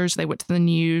lawyers. They went to the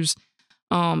news.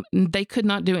 They could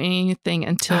not do anything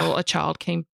until a child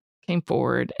came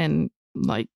forward and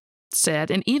like said,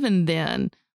 and even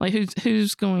then, like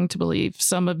who's going to believe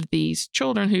some of these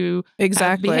children who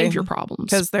have behavior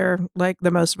problems? Because they're like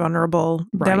the most vulnerable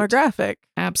demographic.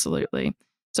 Absolutely.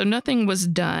 So nothing was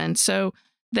done. So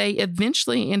they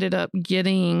eventually ended up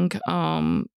getting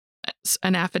an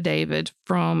affidavit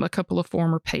from a couple of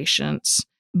former patients.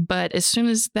 But as soon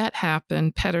as that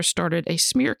happened, Petter started a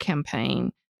smear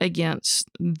campaign against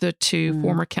the two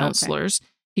former counselors. Okay.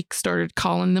 He started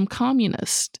calling them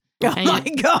communist. Oh my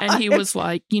God. And he was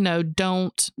like,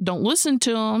 don't listen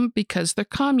to them because they're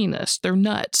communists. They're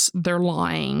nuts. They're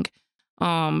lying.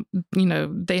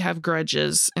 They have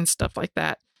grudges and stuff like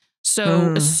that.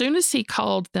 So as soon as he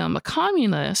called them a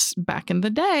communist back in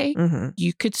the day,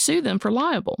 you could sue them for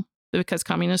libel because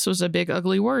communist was a big,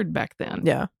 ugly word back then.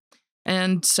 Yeah.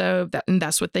 And so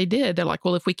that's what they did. They're like,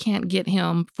 well, if we can't get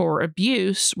him for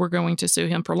abuse, we're going to sue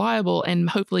him for libel.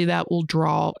 And hopefully that will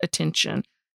draw attention.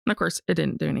 And of course, it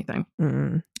didn't do anything.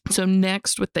 So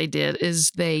next, what they did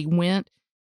is they went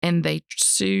and they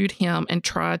sued him and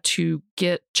tried to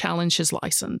challenge his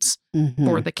license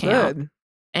for the camp. Good.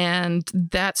 And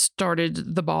that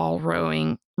started the ball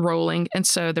rolling. And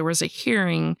so there was a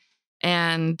hearing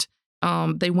and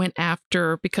they went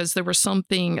after, because there was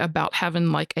something about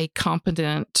having like a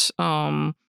competent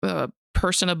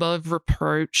person above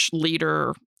reproach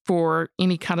leader for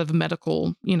any kind of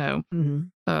medical,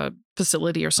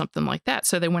 facility or something like that.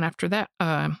 So they went after that,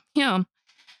 him.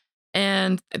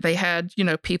 And they had,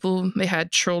 people, they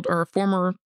had children or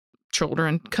former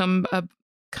children come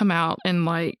out and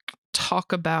like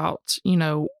talk about,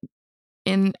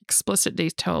 in explicit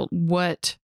detail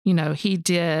what, he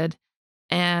did.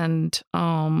 And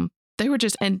they were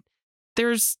just, and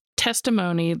there's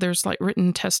testimony, there's like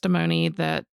written testimony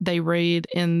that they read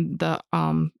in the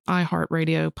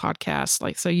iHeartRadio podcast,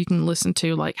 like, so you can listen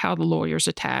to like how the lawyers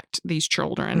attacked these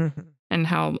children and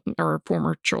how, or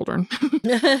former children,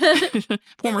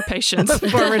 former patients,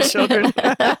 former children.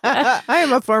 I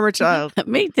am a former child.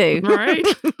 Me too. Right.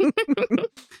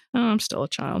 I'm still a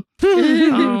child.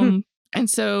 And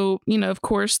so, of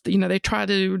course, they try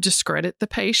to discredit the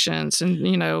patients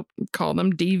and, call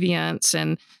them deviants.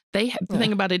 And the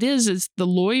thing about it is the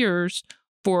lawyers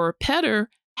for Petter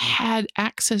had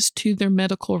access to their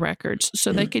medical records.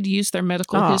 So they could use their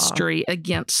medical history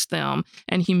against them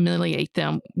and humiliate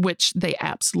them, which they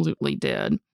absolutely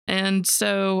did. And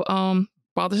so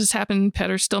while this has happened,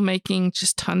 Petter's still making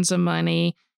just tons of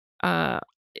money.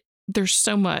 There's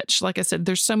so much, like I said,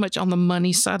 there's so much on the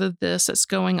money side of this that's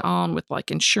going on with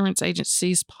like insurance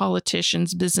agencies,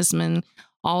 politicians, businessmen,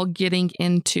 all getting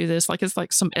into this. Like it's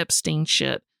like some Epstein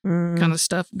shit kind of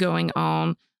stuff going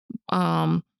on.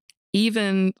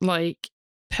 Even like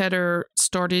Petter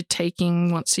started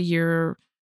taking once a year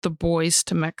the boys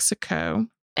to Mexico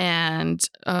and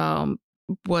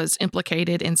was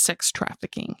implicated in sex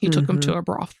trafficking. He took them to a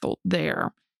brothel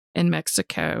there in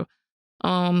Mexico.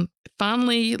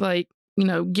 Finally, like, you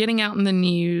know, getting out in the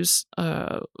news,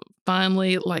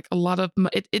 finally, like a lot of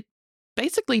it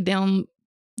basically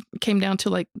came down to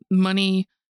like money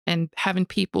and having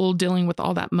people dealing with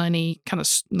all that money kind of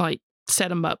like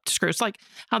set him up to screw. It's like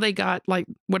how they got like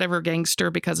whatever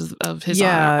gangster because of his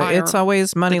it's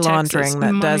always money laundering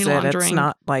that does it. It's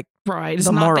not like it's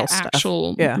the not moral the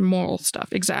actual moral stuff.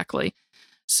 Exactly.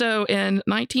 So in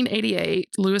 1988,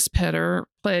 Louis Petter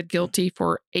pled guilty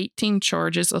for 18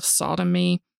 charges of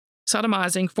sodomizing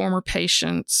former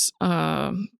patients,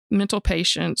 mental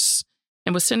patients,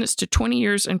 and was sentenced to 20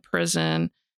 years in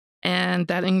prison. And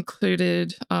that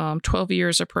included 12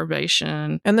 years of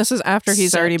probation. And this is after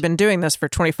he's already been doing this for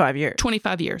 25 years.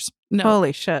 25 years. No.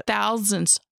 Holy shit.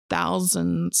 Thousands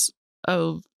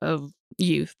of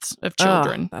youths, of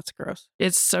children. That's gross.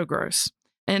 It's so gross.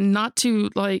 And not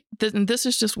to like, this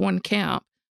is just one camp.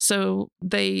 So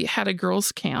they had a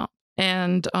girls' camp.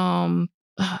 And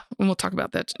we'll talk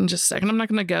about that in just a second. I'm not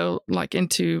going to go like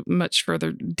into much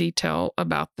further detail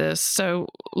about this. So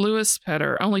Louis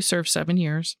Petter only served 7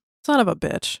 years. Son of a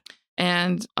bitch.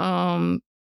 And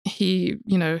he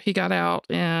got out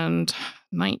in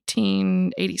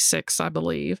 1986, I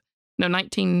believe. No,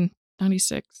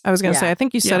 1996. I was going to say, I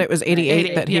think you said it was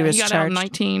 88 that he was charged. He got out in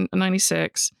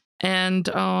 1996. And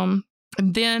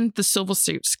then the civil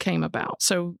suits came about.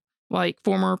 So like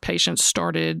former patients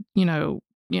started,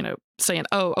 saying,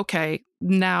 oh, okay,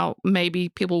 now maybe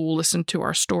people will listen to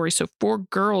our story. So 4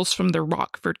 girls from the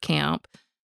Rockford camp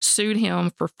sued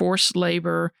him for forced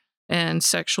labor and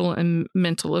sexual and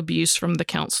mental abuse from the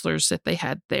counselors that they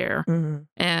had there.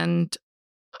 And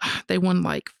they won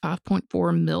like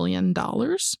 $5.4 million.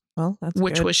 Well, that's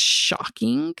which good. Was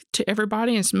shocking to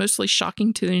everybody. And it's mostly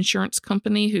shocking to the insurance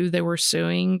company who they were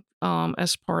suing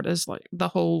as part as like the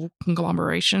whole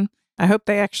conglomeration. I hope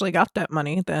they actually got that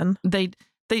money then. They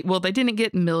didn't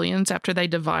get millions after they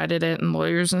divided it and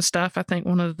lawyers and stuff. I think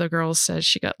one of the girls says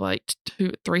she got like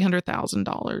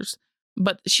 $300,000,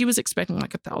 but she was expecting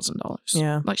like $1,000.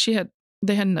 Yeah. Like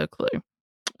they had no clue.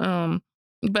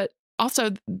 But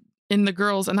also in the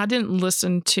girls, and I didn't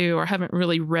listen to or haven't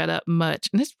really read up much,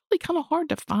 and it's really kind of hard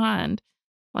to find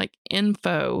like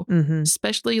info,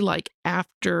 especially like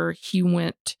after he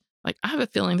went, like I have a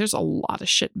feeling there's a lot of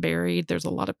shit buried. There's a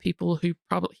lot of people who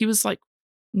he was like,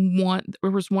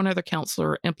 there was one other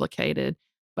counselor implicated,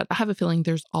 but I have a feeling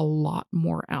there's a lot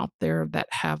more out there that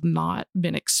have not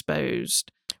been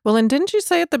exposed. Well, and didn't you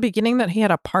say at the beginning that he had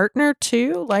a partner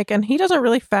too? Like, and he doesn't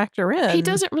really factor in. He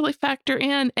doesn't really factor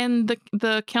in. And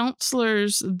the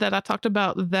counselors that I talked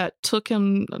about that took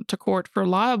him to court for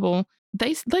libel,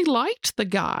 they liked the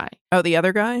guy. Oh, the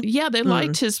other guy? Yeah, they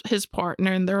liked his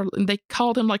partner, and they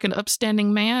called him like an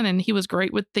upstanding man, and he was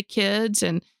great with the kids,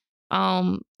 and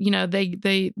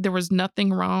there was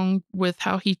nothing wrong with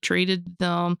how he treated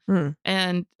them,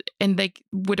 and they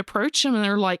would approach him and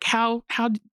they're like, how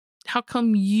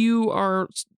come you are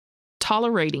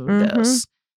tolerating this?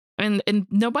 And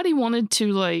nobody wanted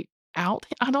to like out,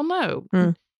 I don't know,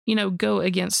 go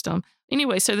against them.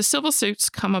 Anyway, so the civil suits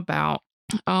come about.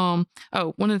 One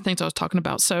of the things I was talking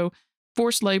about. So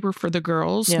forced labor for the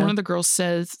girls. Yeah. One of the girls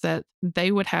says that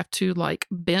they would have to like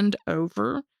bend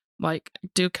over, like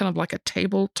do kind of like a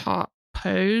tabletop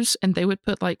pose, and they would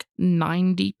put like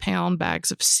 90-pound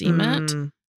bags of cement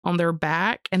on their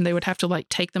back, and they would have to like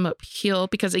take them uphill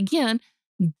because again,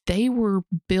 they were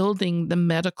building the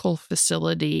medical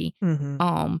facility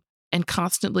and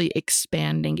constantly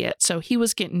expanding it. So he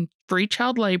was getting free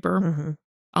child labor.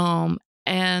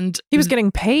 And he was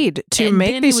getting paid to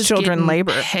make these children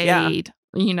labor. Paid,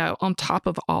 on top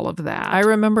of all of that. I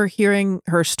remember hearing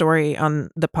her story on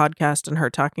the podcast and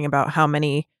her talking about how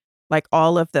many, like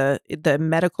all of the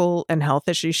medical and health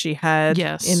issues she had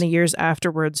in the years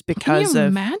afterwards because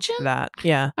of that.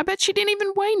 Yeah. I bet she didn't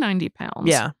even weigh 90 pounds.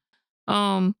 Yeah.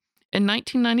 In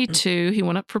 1992, he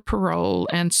went up for parole,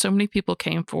 and so many people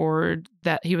came forward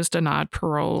that he was denied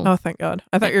parole. Oh, thank God.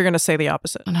 I thought you were going to say the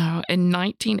opposite. No. In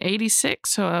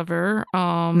 1986, however...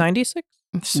 96?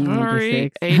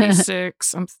 Sorry,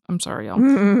 86. I'm sorry, y'all.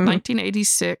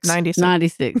 1986.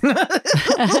 96.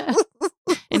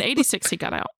 In 86, he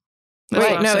got out.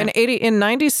 Wait, no, in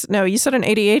 90, no, you said in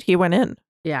 88 he went in.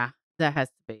 Yeah, that has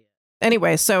to be it.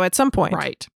 Anyway, so at some point.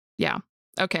 Right. Yeah.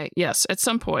 Okay, yes, at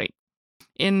some point.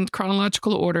 In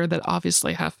chronological order that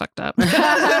obviously have fucked up.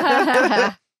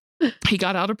 He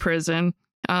got out of prison.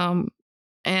 And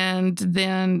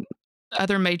then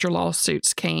other major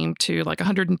lawsuits came to like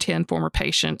 110 former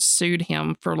patients sued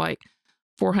him for like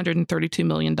 $432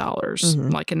 million,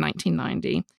 like in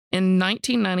 1990. In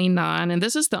 1999, and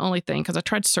this is the only thing, because I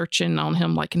tried searching on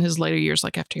him like in his later years,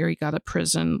 like after he got out of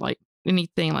prison, like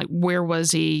anything, like where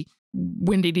was he?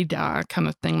 When did he die? Kind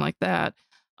of thing like that.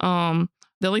 The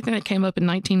only thing that came up in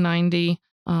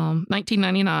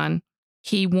 1999,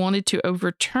 he wanted to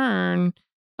overturn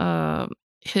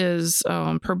his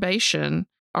probation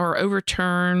or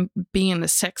overturn being a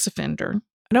sex offender.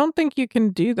 I don't think you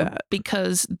can do that.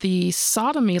 Because the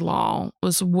sodomy law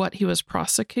was what he was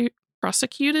prosecuted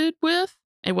with.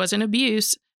 It wasn't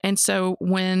abuse. And so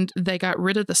when they got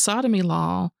rid of the sodomy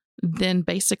law, then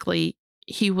basically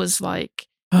he was like,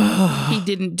 he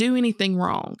didn't do anything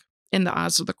wrong in the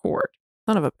eyes of the court.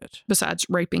 Son of a bitch. Besides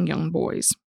raping young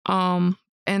boys. And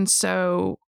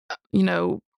so,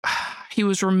 he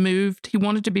was removed. He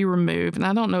wanted to be removed. And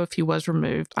I don't know if he was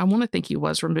removed. I want to think he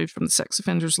was removed from the sex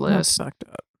offenders list. That's fucked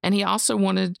up. And he also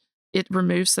wanted it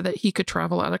removed so that he could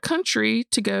travel out of country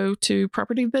to go to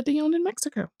property that he owned in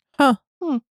Mexico. Huh.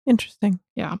 Interesting.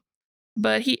 Yeah.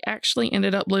 But he actually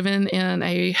ended up living in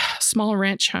a small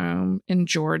ranch home in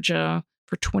Georgia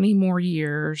for 20 more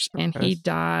years. And he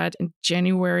died on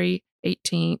January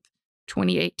 18th,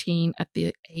 2018 at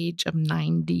the age of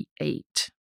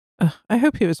 98. I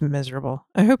hope he was miserable.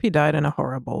 I hope he died in a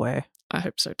horrible way. I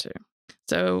hope so too.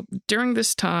 So during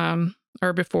this time,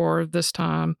 or before this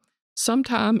time,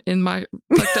 sometime in my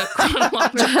fucked up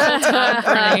chronological time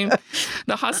frame,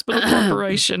 the Hospital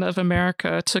Corporation of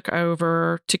America took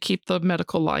over to keep the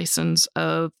medical license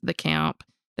of the camp.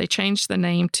 They changed the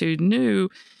name to New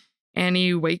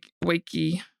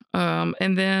Anneewakee,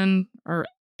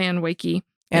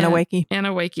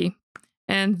 Anneewakee.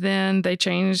 And then they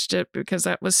changed it because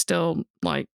that was still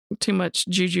like too much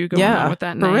juju going on with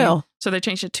that name. For real. So they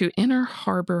changed it to Inner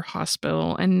Harbor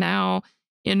Hospital, and now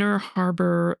Inner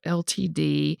Harbor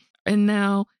LTD, and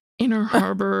now Inner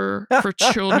Harbor for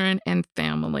Children and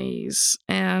Families.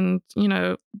 And,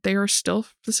 there are still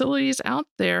facilities out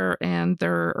there, and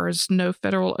there is no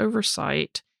federal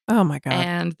oversight. Oh my God.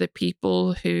 And the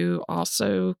people who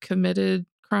also committed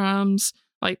crimes,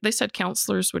 like they said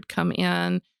counselors would come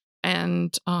in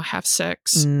and have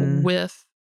sex with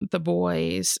the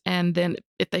boys. And then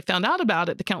if they found out about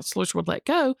it, the counselors would let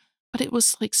go. But it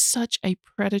was like such a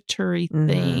predatory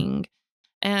thing.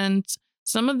 And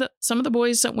some of the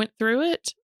boys that went through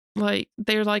it, like,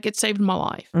 they're like, it saved my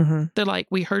life. They're like,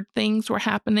 we heard things were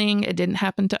happening. It didn't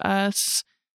happen to us.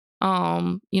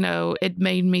 It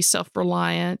made me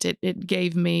self-reliant. It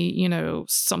gave me,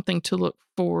 something to look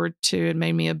forward to. It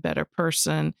made me a better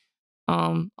person.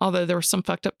 Although there were some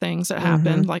fucked up things that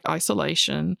happened, like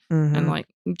isolation and like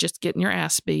just getting your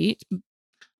ass beat.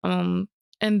 And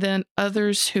then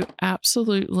others who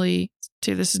absolutely,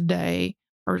 to this day,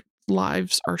 our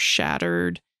lives are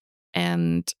shattered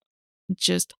and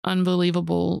just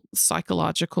unbelievable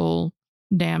psychological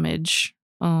damage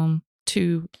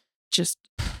to just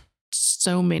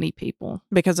so many people.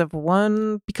 Because of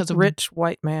one rich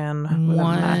white man with a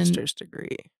master's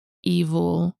degree.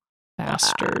 Evil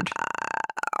bastard.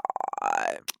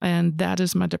 And that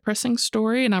is my depressing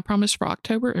story. And I promise for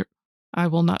October, I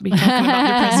will not be talking about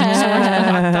depressing stories.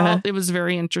 But I thought it was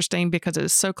very interesting because it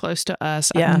is so close to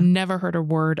us. Yeah. I've never heard a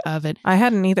word of it. I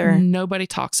hadn't either. Nobody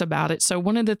talks about it. So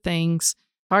one of the things...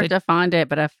 Hard to find it,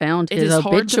 but I found his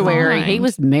obituary. He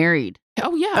was married.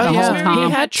 Oh, yeah. The whole time. He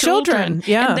had children.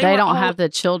 Yeah. They don't have the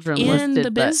children in listed.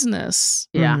 the business.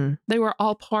 Yeah. They were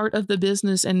all part of the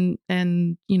business and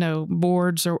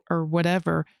boards or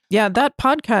whatever. Yeah, that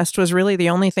podcast was really the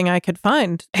only thing I could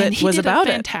find that was about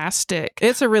it. Fantastic.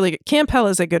 It's a really good... Camp Hell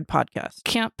is a good podcast.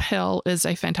 Camp Hell is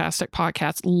a fantastic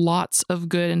podcast. Lots of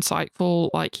good, insightful,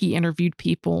 like he interviewed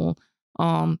people.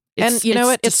 And you know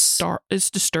what? It's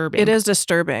disturbing. It is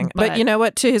disturbing. But you know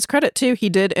what? To his credit, too, he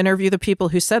did interview the people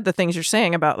who said the things you're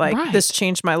saying about, like, this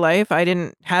changed my life. I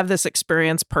didn't have this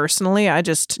experience personally. I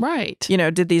just,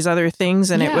 did these other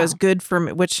things, and it was good for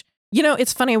me, which...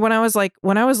 it's funny, when I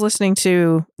was listening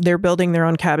to they're building their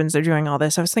own cabins, they're doing all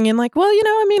this, I was thinking like, well,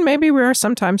 maybe we are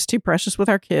sometimes too precious with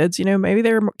our kids. Maybe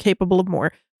they're capable of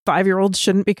more. 5-year-olds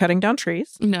shouldn't be cutting down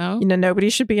trees. No.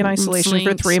 Nobody should be in isolation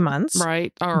for 3 months.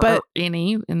 Right. Or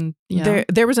any. And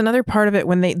there was another part of it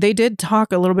when they did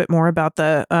talk a little bit more about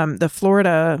the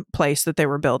Florida place that they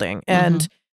were building. And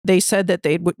they said that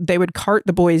they would cart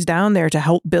the boys down there to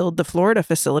help build the Florida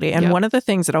facility. And one of the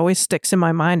things that always sticks in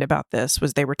my mind about this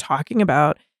was they were talking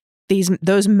about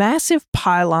those massive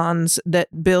pylons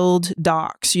that build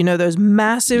docks, those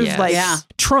massive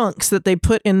trunks that they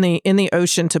put in the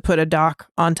ocean to put a dock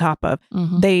on top of.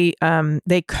 They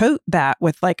coat that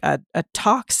with like a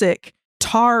toxic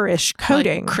tarish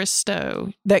coating, like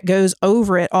Cristo, that goes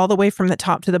over it all the way from the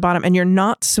top to the bottom, and you're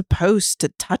not supposed to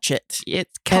touch it. It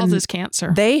causes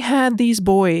cancer. They had these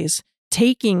boys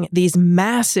taking these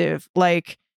massive,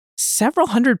 like several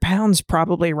hundred pounds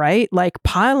probably, right? Like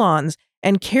pylons,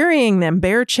 and carrying them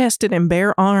bare chested and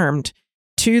bare armed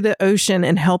to the ocean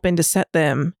and helping to set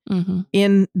them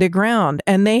in the ground.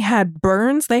 And they had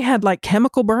burns. They had like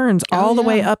chemical burns all the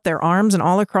way up their arms and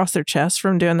all across their chests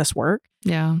from doing this work.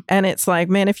 Yeah. And it's like,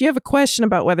 man, if you have a question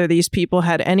about whether these people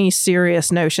had any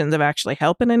serious notions of actually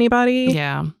helping anybody,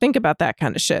 think about that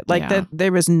kind of shit. Like that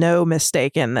there was no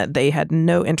mistake in that they had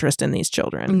no interest in these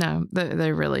children. No,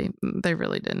 they really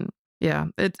didn't. Yeah.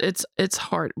 It's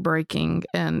heartbreaking,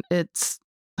 and it's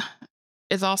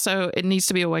also, it needs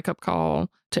to be a wake-up call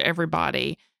to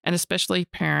everybody, and especially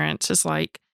parents. It's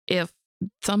like, if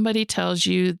somebody tells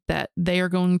you that they are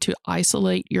going to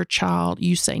isolate your child,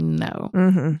 you say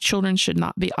no. Children should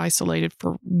not be isolated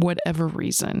for whatever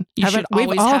reason. You should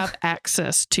always have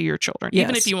access to your children,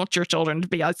 even if you want your children to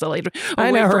be isolated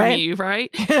away from you,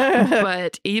 right?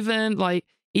 But even,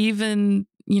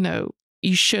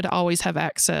 you should always have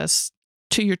access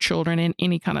to your children in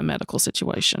any kind of medical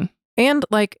situation. And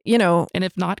and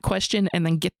if not, question and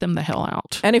then get them the hell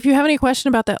out. And if you have any question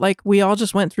about that, like, we all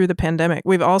just went through the pandemic.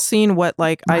 We've all seen what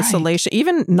isolation,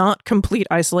 even not complete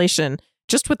isolation,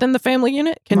 just within the family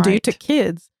unit can do to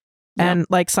kids. And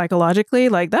like psychologically,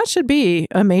 like that should be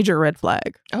a major red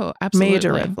flag. Oh, absolutely.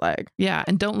 Major red flag. Yeah.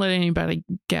 And don't let anybody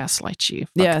gaslight you.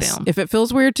 Fuck them. If it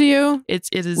feels weird to you, it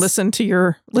is. Listen to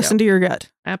your gut.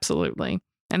 Absolutely.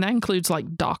 And that includes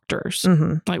like doctors.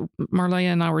 Like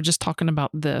Marleah and I were just talking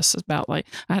about this, about like,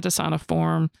 I had to sign a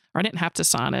form, or I didn't have to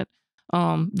sign it.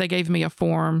 They gave me a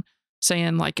form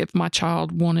saying like, if my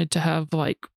child wanted to have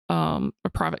like a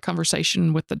private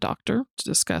conversation with the doctor to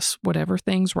discuss whatever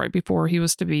things right before he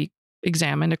was to be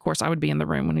examined. Of course, I would be in the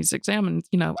room when he's examined.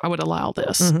 I would allow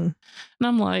this. And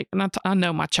I'm like, and I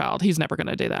know my child, he's never going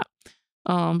to do that.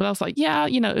 But I was like,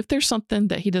 if there's something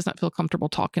that he doesn't feel comfortable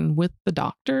talking with the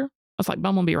doctor, I was like, I'm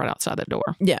going to be right outside that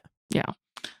door. Yeah.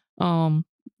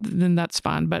 Then that's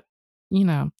fine. But,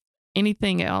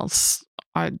 anything else,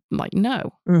 I like,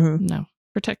 no.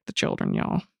 Protect the children,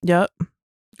 y'all. Yep.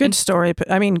 Good story.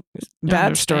 I mean,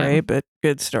 bad story, but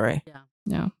good story.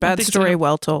 Yeah. Bad story,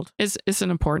 well told. It's an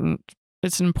important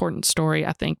story.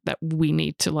 I think that we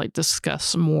need to like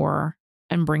discuss more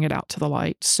and bring it out to the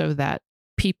light so that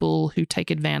people who take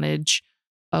advantage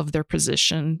of their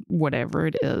position, whatever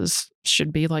it is,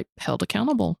 should be like held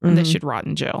accountable. And they should rot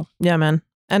in jail. Yeah, man.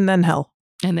 And then hell.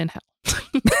 Although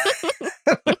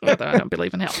I don't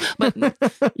believe in hell. But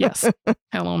yes,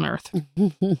 hell on earth.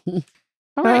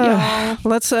 All right,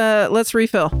 y'all. Let's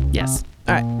refill. Yes.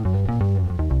 All right.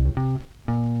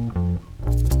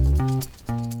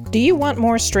 Do you want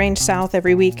more Strange South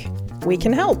every week? We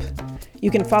can help.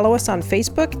 You can follow us on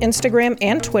Facebook, Instagram,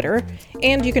 and Twitter,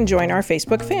 and you can join our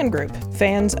Facebook fan group,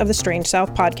 Fans of the Strange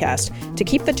South Podcast, to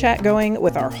keep the chat going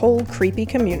with our whole creepy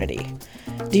community.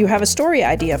 Do you have a story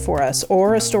idea for us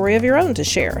or a story of your own to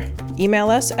share? Email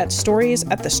us at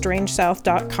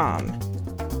stories@thestrangesouth.com.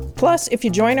 Plus, if you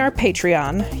join our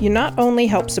Patreon, you not only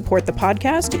help support the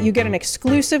podcast, you get an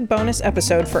exclusive bonus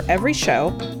episode for every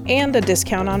show and a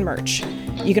discount on merch.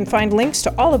 You can find links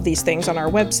to all of these things on our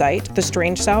website,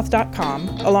 thestrangesouth.com,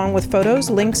 along with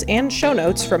photos, links, and show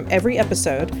notes from every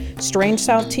episode, Strange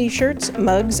South t-shirts,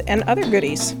 mugs, and other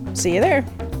goodies. See you there.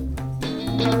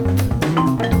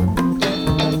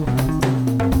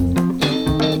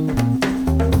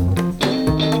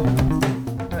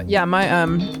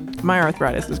 My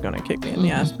arthritis is going to kick me in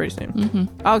the ass pretty soon.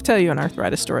 I'll tell you an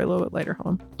arthritis story a little bit later.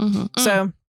 Hold on.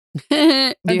 So,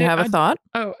 do you have a thought?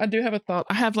 Oh, I do have a thought.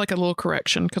 I have like a little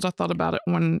correction because I thought about it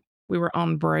when we were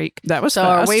on break. That was so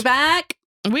fast. Are we back?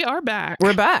 We are back.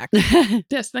 We're back.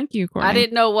 Yes, thank you, Courtney. I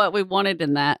didn't know what we wanted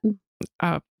in that.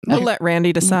 We'll let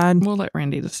Randy decide. We'll let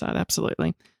Randy decide.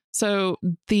 Absolutely. So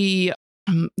the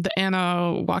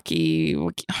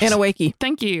Anneewakee.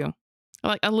 Thank you.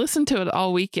 Like, I listened to it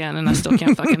all weekend and I still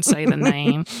can't fucking say the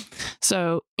name.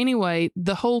 So anyway,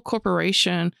 the whole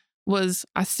corporation was,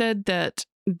 I said that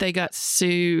they got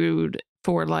sued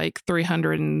for like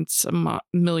 $300 and some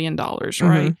million,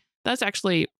 right? That's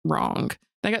actually wrong.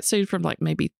 They got sued for like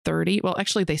maybe 30. Well,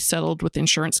 actually they settled with the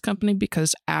insurance company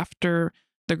because after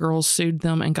the girls sued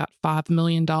them and got $5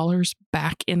 million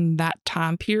back in that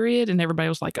time period. And everybody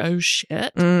was like, oh,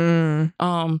 shit.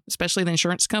 Especially the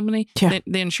insurance company. Yeah.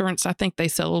 The insurance, I think they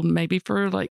settled maybe for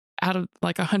like out of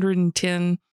like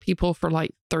 110 people for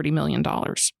like $30 million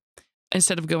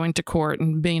instead of going to court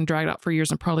and being dragged out for years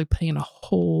and probably paying a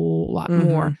whole lot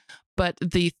more. But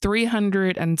the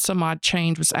 300 and some odd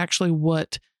change was actually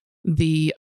what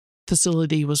the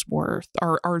facility was worth,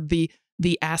 or the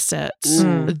assets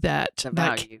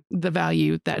the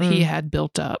value that he had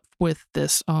built up with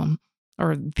this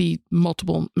or the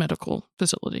multiple medical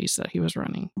facilities that he was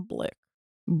running. Blick.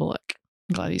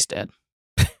 Glad he's dead.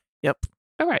 Yep.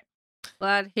 All right.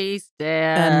 Glad he's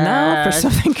dead. And now for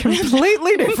something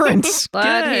completely different.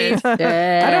 Glad he's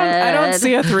dead. I don't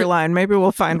see a through line. Maybe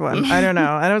we'll find one. I don't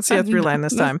know. I don't see a through line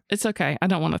this time. It's okay. I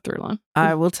don't want a through line.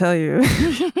 I will tell you.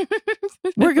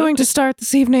 We're going to start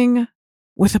this evening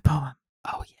with a poem.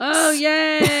 Oh, yes. Oh,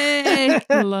 yay.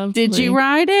 Lovely. Did you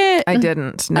write it? I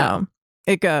didn't. No.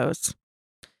 It goes.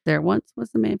 There once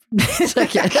was a man from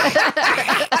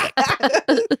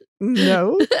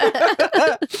No.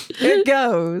 It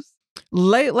goes.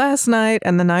 Late last night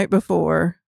and the night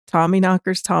before,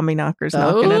 Tommyknockers knocking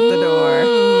at the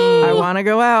door. I want to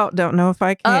go out. Don't know if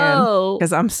I can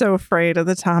because I'm so afraid of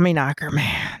the Tommyknocker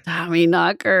man.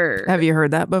 Tommyknocker. Have you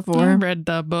heard that before? I read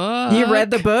the book. You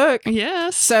read the book?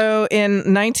 Yes. So in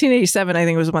 1987, I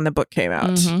think it was when the book came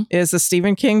out. It's a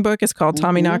Stephen King book. It's called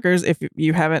Tommyknockers, if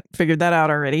you haven't figured that out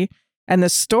already. And the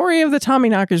story of the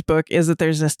Tommyknockers book is that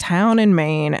there's this town in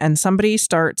Maine and somebody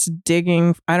starts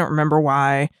digging, I don't remember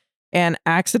why, and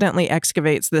accidentally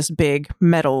excavates this big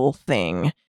metal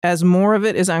thing. As more of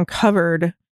it is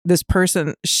uncovered, this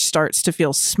person starts to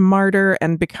feel smarter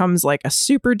and becomes like a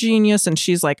super genius. And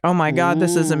she's like, oh my God,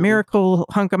 this is a miracle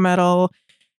hunk of metal.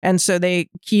 And so they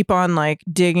keep on like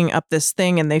digging up this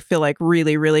thing and they feel like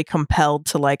really, really compelled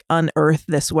to like unearth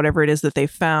this, whatever it is that they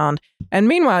found. And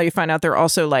meanwhile, you find out they're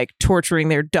also like torturing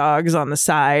their dogs on the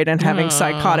side and having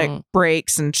psychotic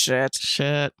breaks and shit.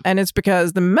 And it's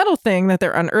because the metal thing that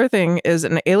they're unearthing is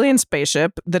an alien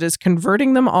spaceship that is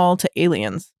converting them all to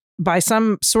aliens by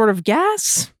some sort of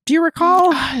gas. Do you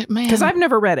recall? Because I've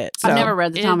never read it. So. I've never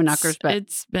read the Tommyknockers, but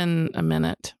it's been a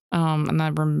minute. And I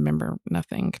remember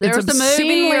nothing. There was a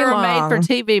movie or a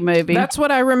made-for-TV movie. That's what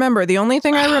I remember. The only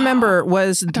thing I remember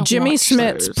was Jimmy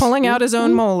Smits pulling out his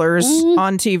own molars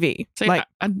on TV. See,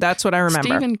 that's what I remember.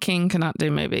 Stephen King cannot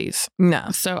do movies. No.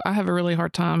 So I have a really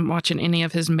hard time watching any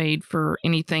of his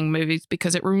made-for-anything movies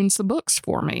because it ruins the books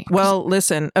for me. Well,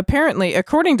 listen, apparently,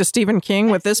 according to Stephen King,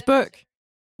 with this book,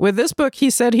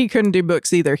 he said he couldn't do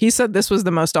books either. He said this was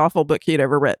the most awful book he'd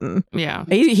ever written. Yeah.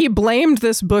 He blamed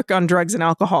this book on drugs and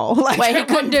alcohol. Like, wait, he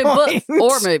couldn't do books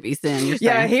or movies then?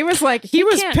 Yeah, he was like, he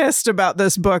was pissed about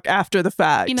this book after the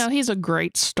fact. You know, he's a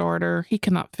great starter. He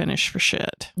cannot finish for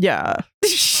shit. Yeah.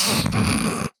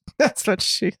 That's what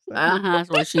she said. That's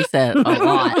what she said a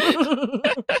lot.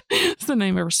 It's the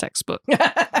name of her sex book.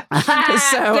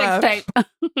 That's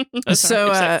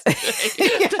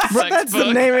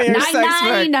the name of your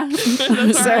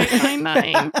sex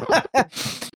book.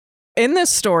 In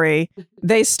this story,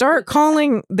 they start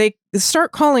calling the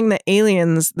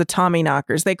aliens the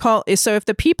Tommyknockers. So if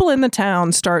the people in the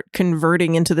town start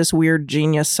converting into this weird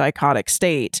genius psychotic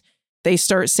state, they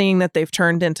start seeing that they've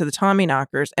turned into the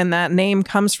Tommyknockers. And that name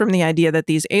comes from the idea that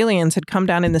these aliens had come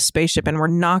down in the spaceship and were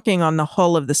knocking on the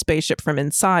hull of the spaceship from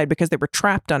inside because they were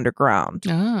trapped underground.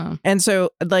 Oh. And so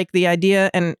like the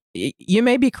idea, and you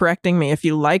may be correcting me if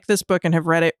you like this book and have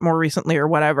read it more recently or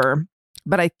whatever,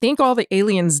 but I think all the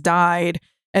aliens died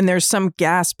and there's some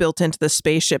gas built into the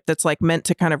spaceship that's like meant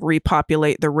to kind of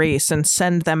repopulate the race and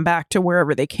send them back to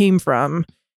wherever they came from.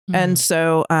 And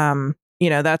so, you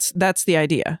know, that's the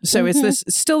idea. So it's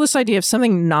still this idea of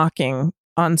something knocking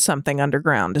on something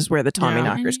underground is where the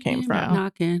Tommyknockers came from.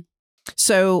 Knocking.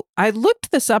 So I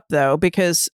looked this up though,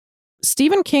 because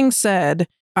Stephen King said,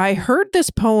 I heard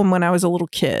this poem when I was a little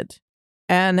kid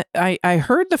and I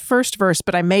heard the first verse,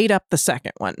 but I made up the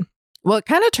second one. Well, it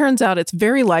kind of turns out it's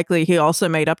very likely he also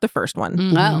made up the first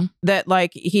one. Oh. That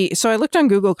like so I looked on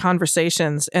Google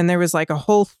Conversations and there was like a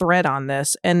whole thread on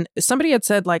this. And somebody had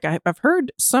said like, I've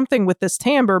heard something with this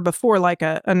timbre before, like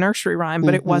a nursery rhyme,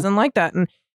 but it wasn't like that. And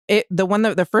the one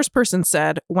that the first person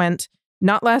said went,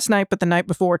 not last night, but the night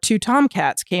before, 2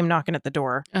 tomcats came knocking at the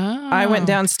door. Oh. I went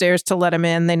downstairs to let them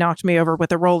in. They knocked me over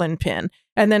with a roll-in pin.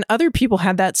 And then other people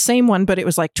had that same one, but it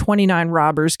was like 29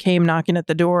 robbers came knocking at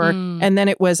the door. And then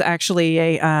it was actually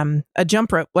a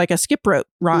jump rope, like a skip rope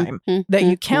rhyme that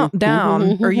you count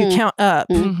down or you count up.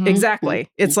 Exactly.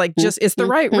 It's like it's the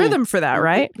right rhythm for that,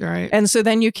 right? Right. And so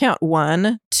then you count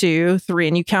 1, 2, 3,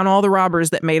 and you count all the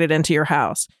robbers that made it into your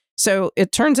house. So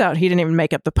it turns out he didn't even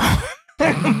make up the poem.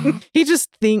 He just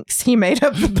thinks he made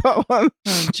up the poem.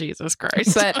 Oh, Jesus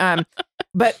Christ.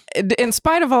 But in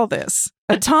spite of all this,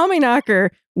 a Tommyknocker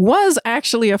was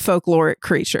actually a folkloric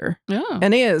creature. Yeah.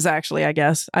 And is actually, I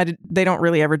guess. They don't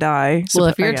really ever die. Well,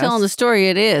 if you're telling the story,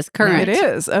 it is current. It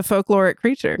is a folkloric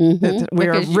creature. We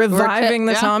are reviving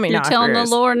the Tommyknockers. You're telling the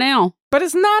lore now. But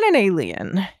it's not an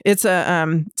alien. It's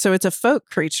it's a folk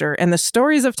creature, and the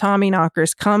stories of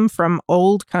Tommyknockers come from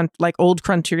old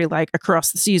country, like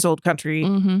across the seas, old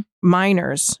country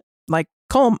miners, like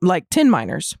tin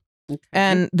miners,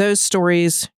 and those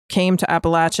stories came to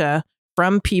Appalachia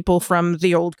from people from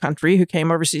the old country who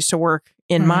came overseas to work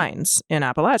in mines in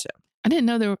Appalachia. I didn't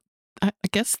know there were. I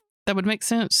guess that would make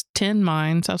sense. Tin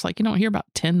mines. I was like, you don't hear about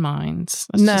tin mines.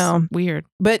 That's just weird.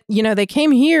 But they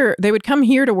came here. They would come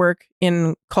here to work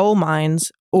in coal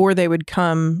mines, or they would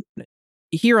come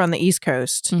here on the East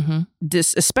Coast,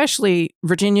 especially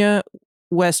Virginia,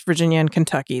 West Virginia, and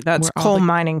Kentucky. That's coal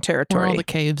mining territory. Where all the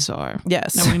caves are.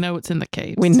 Yes. And we know what's in the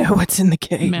caves. We know what's in the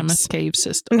caves. Mammoth cave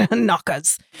system.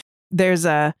 Knockers. There's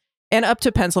and up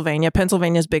to Pennsylvania.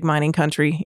 Pennsylvania's big mining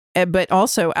country. But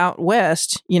also out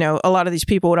west, a lot of these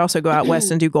people would also go out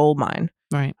west and do gold mine.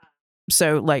 Right.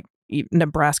 So like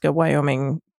Nebraska,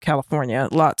 Wyoming, California,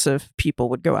 lots of people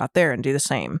would go out there and do the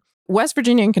same. West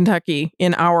Virginia and Kentucky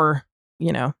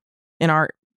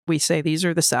we say these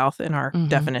are the South in our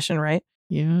definition, right?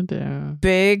 Yeah, duh.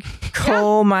 Big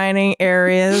coal mining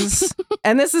areas.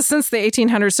 And this is since the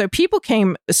 1800s. So people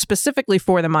came specifically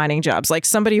for the mining jobs. Like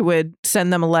somebody would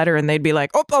send them a letter and they'd be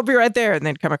like, oh, I'll be right there. And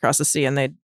they'd come across the sea and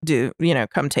they'd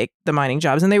come take the mining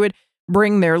jobs, and they would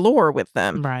bring their lore with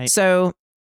them. Right. So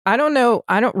I don't know.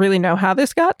 I don't really know how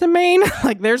this got to Maine.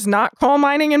 Like there's not coal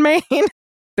mining in Maine.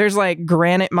 There's like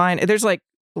granite mine. There's like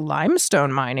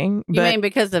limestone mining. You mean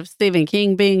because of Stephen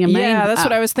King being in Maine? Yeah, that's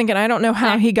what I was thinking. I don't know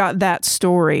how he got that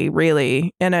story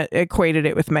really and equated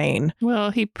it with Maine.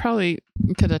 Well, he probably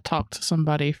could have talked to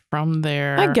somebody from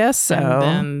there. I guess so.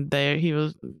 And then he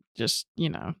was just,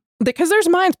 Because there's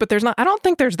mines, but there's not. I don't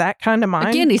think there's that kind of mine.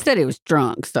 Again, he said he was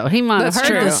drunk, so he might have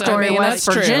heard the story in West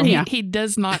Virginia. He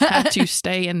does not have to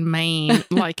stay in Maine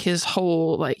like his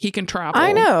whole, he can travel.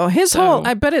 I know his whole,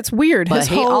 but it's weird. But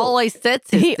he always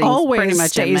sets his things pretty much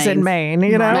stays in Maine.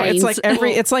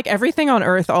 It's like everything on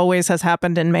Earth always has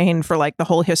happened in Maine for like the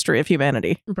whole history of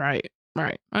humanity. Right.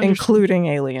 Including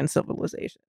alien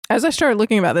civilization. As I started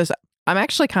looking about this, I'm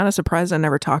actually kind of surprised I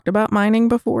never talked about mining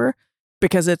before.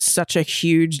 Because it's such a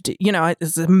huge,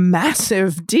 it's a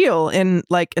massive deal in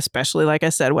especially like I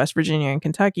said, West Virginia and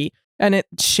Kentucky. And it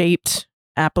shaped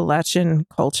Appalachian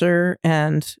culture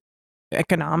and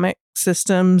economic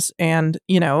systems and,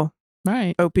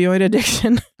 right. Opioid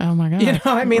addiction. Oh my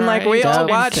God. We all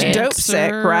watch Dope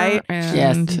Sick, right?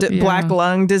 Yes. Black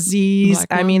lung disease.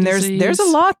 There's a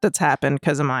lot that's happened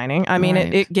because of mining.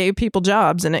 It gave people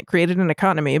jobs and it created an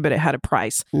economy, but it had a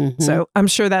price. So I'm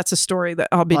sure that's a story that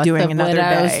I'll be doing another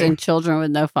day. And children with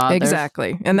no fathers.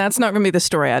 Exactly. And that's not going to be the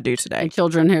story I do today. And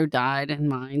children who died in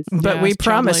mines. But we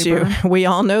promise you, we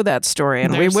all know that story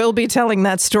and we will be telling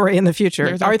that story in the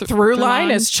future. Our through line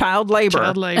is child labor.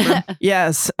 Child labor.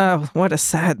 Yes. Oh, what a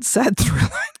sad through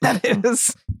line that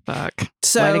is. Fuck.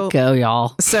 So let it go,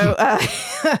 y'all. So,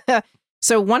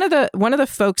 so one of the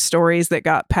folk stories that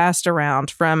got passed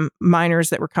around from miners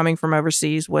that were coming from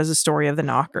overseas was the story of the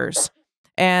Knockers,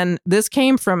 and this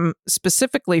came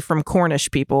specifically from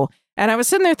Cornish people. And I was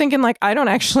sitting there thinking, I don't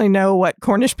actually know what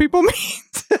Cornish people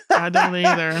means. I don't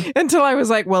either. Until I was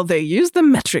like, well, they use the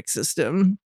metric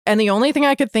system, and the only thing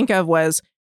I could think of was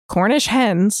Cornish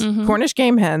hens, Cornish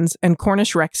game hens, and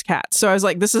Cornish Rex cats. So I was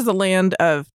like, this is the land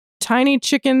of tiny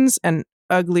chickens and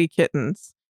ugly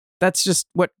kittens. That's just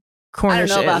what Cornish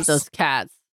is. I don't know about those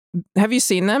cats. Have you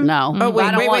seen them? No. Oh, wait,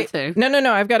 I don't wait. want to.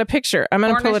 No. I've got a picture. I'm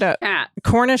going to pull it up. Cat.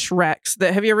 Cornish Rex.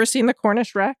 Have you ever seen the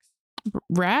Cornish Rex?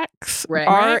 Rex?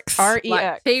 R-E-X.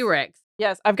 Like T-Rex.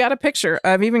 Yes, I've got a picture.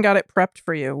 I've even got it prepped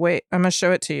for you. Wait, I'm going to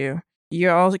show it to you. You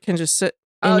all can just sit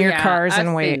in your cars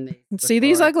and wait. See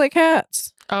these ugly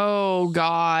cats? Oh,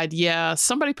 God. Yeah.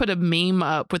 Somebody put a meme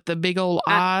up with the big old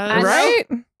eyes. Right?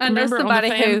 I know somebody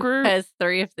who has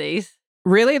 3 of these.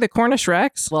 Really? The Cornish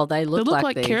Rex? Well, they look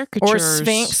like these. caricatures. Or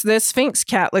Sphinx? The Sphinx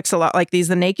cat looks a lot like these.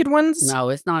 The naked ones? No,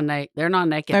 it's not naked. They're not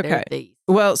naked. Okay. They're these.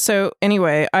 Well, so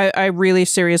anyway, I really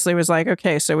seriously was like,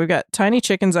 okay, so we've got tiny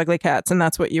chickens, ugly cats, and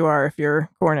that's what you are if you're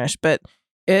Cornish. But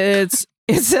it's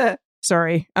a,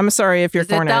 sorry. I'm sorry if you're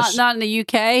Cornish. Is it not in the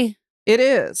UK? It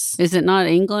is. Is it not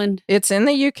England? It's in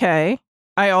the UK.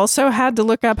 I also had to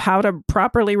look up how to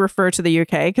properly refer to the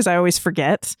UK because I always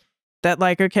forget that,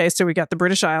 like, okay, so we got the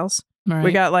British Isles. Right.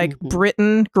 We got like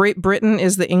Britain. Great Britain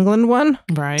is the England one.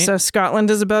 Right. So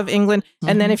Scotland is above England.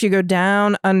 And then if you go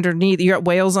down underneath, you got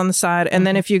Wales on the side. And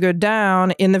then if you go down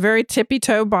in the very tippy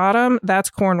toe bottom, that's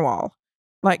Cornwall.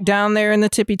 Like down there in the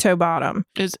tippy toe bottom.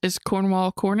 Is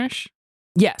Cornwall Cornish?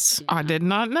 Yes. I did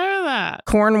not know that.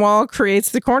 Cornwall creates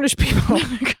the Cornish people.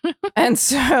 And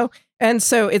so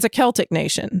it's a Celtic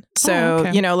nation. So,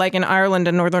 okay. Like in Ireland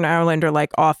and Northern Ireland are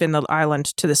like off in the island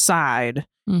to the side.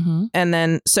 Mm-hmm. And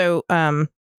then, so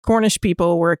Cornish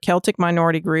people were a Celtic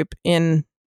minority group in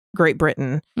Great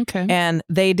Britain. Okay. And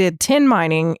they did tin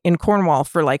mining in Cornwall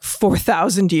for like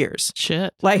 4,000 years.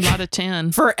 Shit. Like, a lot of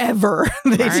tin. Forever.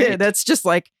 They Right. did. That's just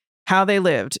like how they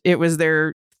lived. It was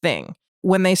their thing.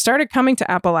 When they started coming to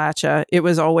Appalachia, it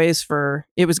was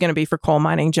going to be for coal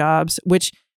mining jobs,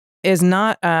 which is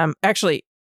not actually,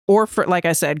 or for, like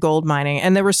I said, gold mining.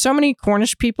 And there were so many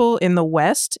Cornish people in the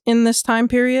West in this time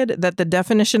period that the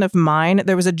definition of mine,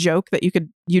 there was a joke that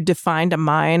you defined a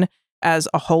mine as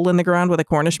a hole in the ground with a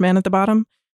Cornish man at the bottom.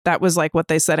 That was like what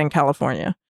they said in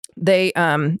California. There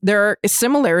are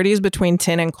similarities between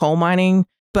tin and coal mining,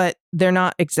 but they're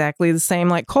not exactly the same.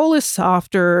 Like coal is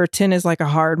softer, tin is like a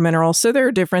hard mineral. So there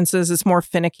are differences. It's more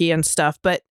finicky and stuff,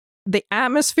 but the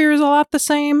atmosphere is a lot the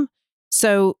same.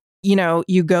 So,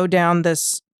 you go down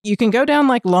you can go down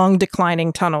like long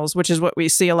declining tunnels, which is what we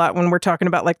see a lot when we're talking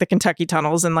about like the Kentucky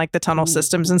tunnels and like the tunnel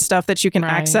systems and stuff that you can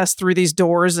access through these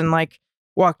doors and like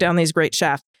walk down these great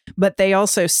shafts. But they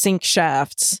also sink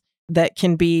shafts that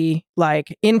can be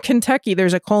like in Kentucky,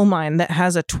 there's a coal mine that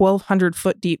has a 1,200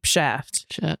 foot deep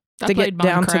shaft. Shit. To get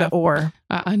down to the ore.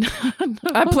 I know.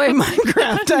 I play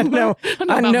Minecraft. I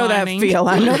know that feel.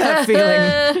 I know that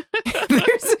feeling.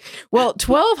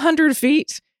 1,200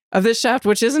 feet of this shaft,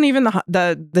 which isn't even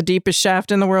the deepest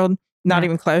shaft in the world, not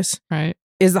even close, right,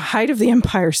 is the height of the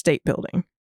Empire State Building.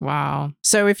 Wow.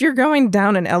 So if you're going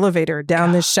down an elevator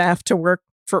down this shaft to work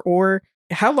for ore,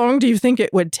 how long do you think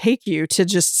it would take you to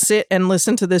just sit and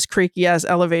listen to this creaky ass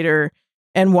elevator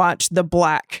and watch the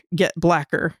black get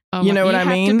blacker? You know what I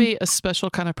mean? You have to be a special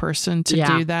kind of person to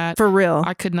do that. For real.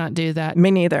 I could not do that.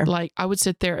 Me neither. Like, I would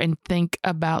sit there and think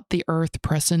about the earth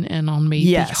pressing in on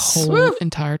me the whole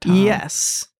entire time.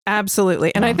 Yes.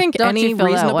 Absolutely. And I think Don't any you feel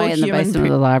reasonable that way in the basement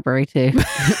of the library too?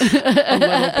 A little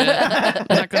bit.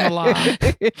 Not gonna lie.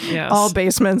 Yes. All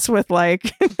basements with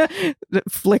like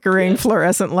flickering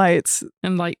fluorescent lights.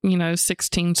 And like,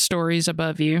 16 stories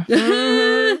above you.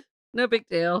 No big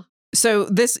deal. So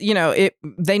this,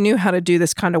 they knew how to do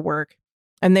this kind of work,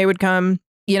 and they would come,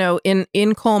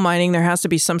 in coal mining, there has to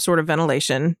be some sort of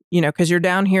ventilation, because you're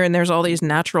down here and there's all these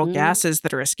natural gases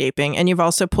that are escaping. And you've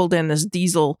also pulled in this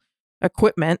diesel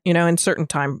equipment, in certain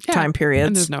time periods.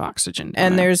 And there's no oxygen.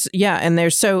 And there's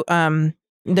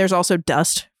also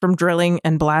dust from drilling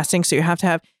and blasting. So you have to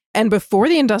have, and before I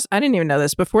didn't even know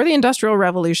this, before the Industrial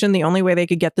Revolution, the only way they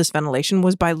could get this ventilation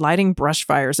was by lighting brush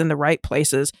fires in the right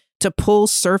places to pull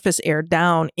surface air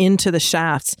down into the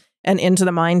shafts and into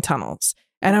the mine tunnels.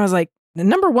 And I was like,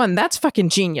 number one, that's fucking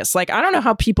genius. Like, I don't know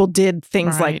how people did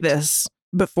things like this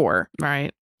before.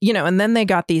 Right. And then they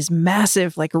got these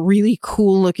massive, like really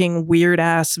cool looking, weird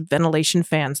ass ventilation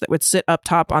fans that would sit up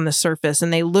top on the surface.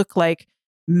 And they look like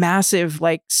massive,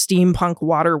 like steampunk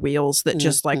water wheels that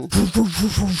just like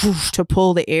to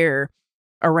pull the air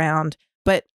around.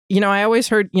 But, I always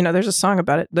heard, there's a song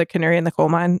about it, The Canary in the Coal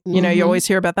Mine. You always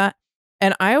hear about that.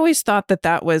 And I always thought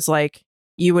that was like,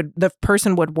 the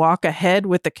person would walk ahead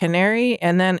with the canary.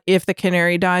 And then if the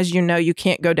canary dies, you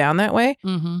can't go down that way.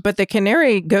 Mm-hmm. But the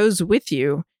canary goes with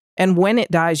you. And when it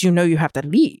dies, you have to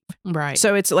leave. Right.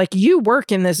 So it's like you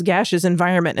work in this gaseous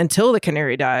environment until the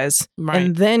canary dies. Right.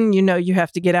 And then, you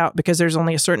have to get out because there's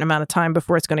only a certain amount of time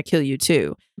before it's going to kill you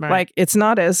too. Right. Like it's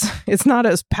not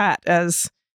as pat as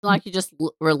like you just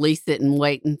release it and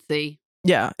wait and see.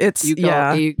 Yeah. It's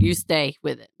you stay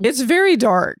with it. It's very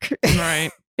dark.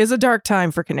 Right. It's a dark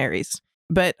time for canaries.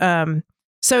 But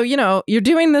so, you're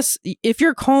doing this, if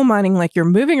you're coal mining, like you're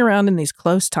moving around in these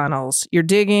close tunnels, you're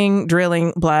digging,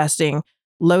 drilling, blasting,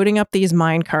 loading up these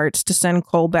mine carts to send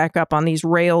coal back up on these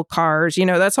rail cars. You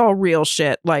know, that's all real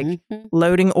shit. Like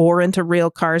loading ore into rail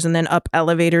cars and then up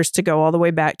elevators to go all the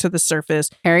way back to the surface.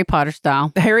 Harry Potter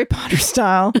style. Harry Potter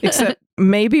style, except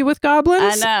maybe with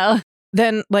goblins. I know.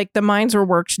 Then like the mines were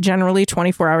worked generally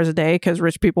 24 hours a day because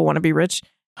rich people want to be rich.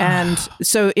 And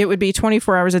so it would be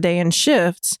 24 hours a day in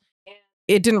shifts.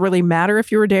 It didn't really matter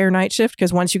if you were day or night shift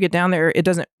because once you get down there, it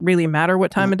doesn't really matter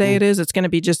what time of day it is. It's going to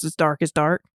be just as dark as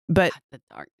dark. But the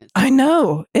darkness. I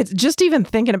know. It's just even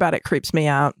thinking about it creeps me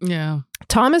out. Yeah.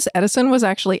 Thomas Edison was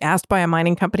actually asked by a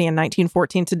mining company in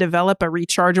 1914 to develop a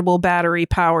rechargeable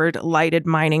battery-powered lighted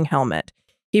mining helmet.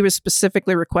 He was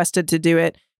specifically requested to do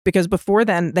it because before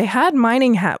then, they had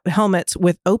mining helmets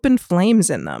with open flames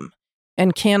in them.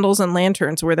 And candles and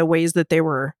lanterns were the ways that they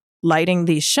were lighting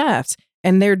these shafts.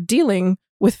 And they're dealing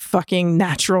with fucking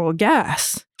natural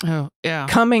gas. Oh, yeah.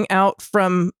 Coming out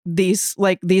from these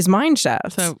mine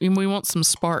shafts. So we want some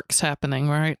sparks happening,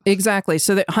 right? Exactly.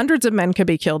 So that hundreds of men could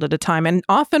be killed at a time and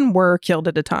often were killed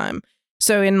at a time.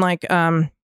 So in I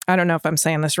don't know if I'm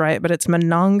saying this right, but it's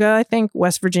Monongah, I think,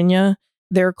 West Virginia,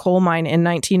 their coal mine in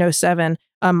 1907,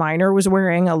 a miner was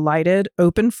wearing a lighted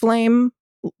open flame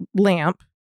lamp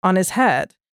on his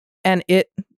head and it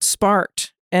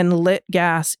sparked and lit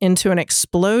gas into an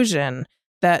explosion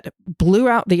that blew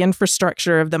out the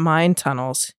infrastructure of the mine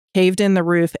tunnels, caved in the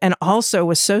roof, and also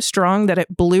was so strong that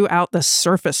it blew out the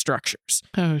surface structures.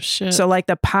 Oh, shit. So like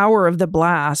the power of the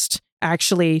blast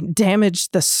actually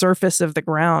damaged the surface of the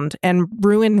ground and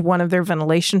ruined one of their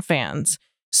ventilation fans.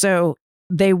 So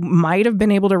they might have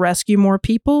been able to rescue more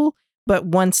people, but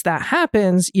once that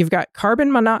happens, you've got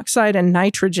carbon monoxide and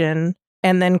nitrogen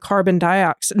and then carbon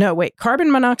dioxide. No, wait,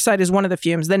 carbon monoxide is one of the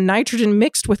fumes. Then nitrogen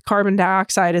mixed with carbon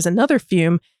dioxide is another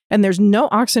fume. And there's no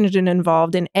oxygen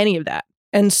involved in any of that.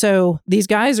 And so these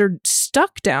guys are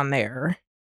stuck down there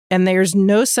and there's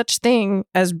no such thing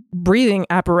as breathing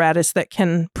apparatus that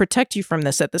can protect you from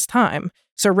this at this time.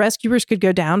 So rescuers could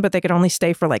go down, but they could only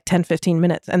stay for like 10, 15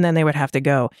 minutes and then they would have to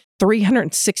go.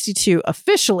 362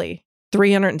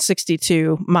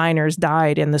 miners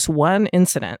died in this one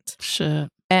incident.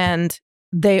 Shit. And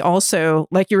they also,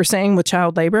 like you were saying with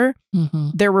child labor,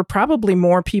 there were probably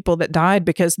more people that died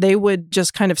because they would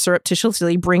just kind of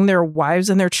surreptitiously bring their wives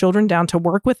and their children down to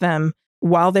work with them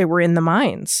while they were in the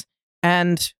mines.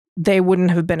 And they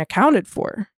wouldn't have been accounted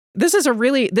for. This is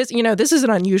this is an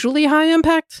unusually high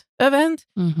impact event,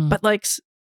 but like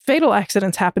fatal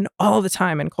accidents happen all the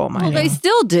time in coal mining. Well, they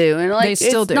still do. And like, they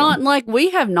still do. Not like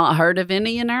we have not heard of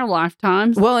any in our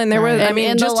lifetimes. Well, and there were,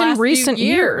 just in recent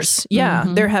years. Yeah,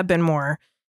 there have been more.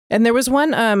 And there was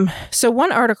one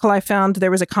article I found, there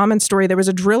was a common story. There was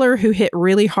a driller who hit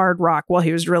really hard rock while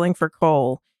he was drilling for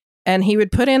coal. And he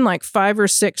would put in like 5 or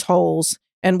 6 holes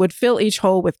and would fill each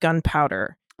hole with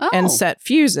gunpowder and set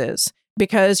fuses.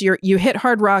 Because you hit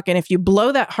hard rock, and if you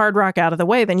blow that hard rock out of the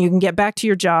way, then you can get back to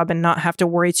your job and not have to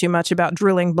worry too much about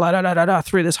drilling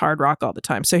through this hard rock all the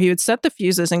time. So he would set the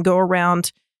fuses and go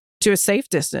around to a safe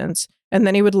distance, and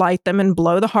then he would light them and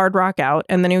blow the hard rock out,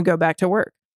 and then he would go back to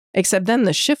work. Except then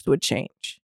the shift would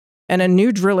change, and a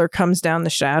new driller comes down the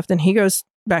shaft, and he goes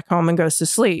back home and goes to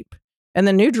sleep. And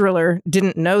the new driller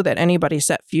didn't know that anybody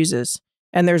set fuses,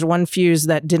 and there's one fuse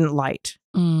that didn't light.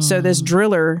 So this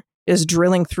driller is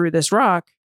drilling through this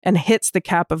rock and hits the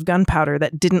cap of gunpowder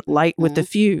that didn't light with the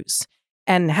fuse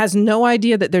and has no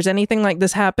idea that there's anything like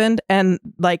this happened. And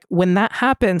like when that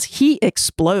happens, he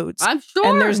explodes. I'm sure.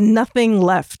 And there's nothing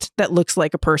left that looks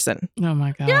like a person. Oh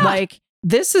my God. Yeah. Like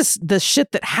this is the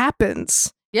shit that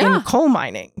happens in coal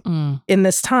mining in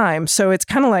this time. So it's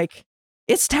kind of like,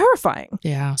 it's terrifying.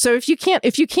 Yeah. So if you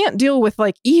can't deal with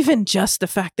like even just the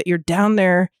fact that you're down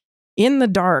there in the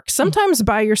dark, sometimes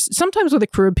sometimes with a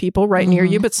crew of people right near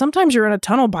you, but sometimes you're in a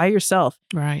tunnel by yourself.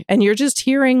 Right. And you're just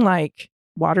hearing like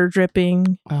water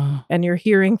dripping and you're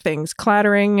hearing things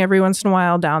clattering every once in a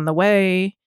while down the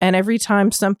way. And every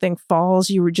time something falls,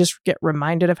 you would just get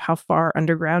reminded of how far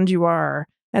underground you are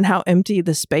and how empty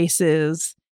the space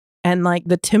is. And like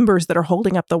the timbers that are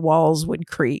holding up the walls would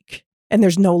creak and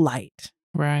there's no light.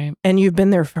 Right. And you've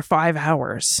been there for 5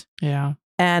 hours. Yeah.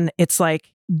 And it's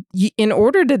like, in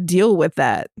order to deal with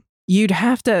that, you'd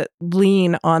have to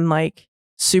lean on like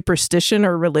superstition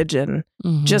or religion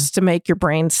just to make your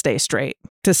brain stay straight,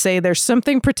 to say there's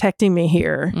something protecting me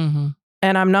here.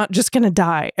 And I'm not just going to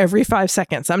die every 5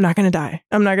 seconds. I'm not going to die.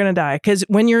 I'm not going to die. Because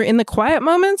when you're in the quiet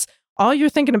moments, all you're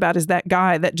thinking about is that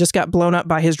guy that just got blown up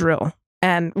by his drill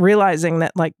and realizing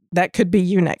that like that could be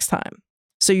you next time.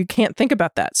 So you can't think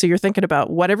about that. So you're thinking about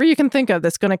whatever you can think of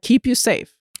that's going to keep you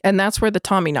safe. And that's where the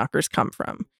Tommyknockers come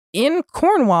from. In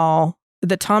Cornwall,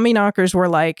 the Tommyknockers were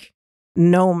like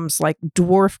gnomes, like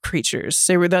dwarf creatures.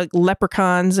 They were like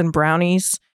leprechauns and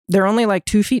brownies. They're only like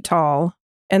 2 feet tall.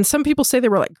 And some people say they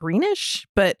were like greenish,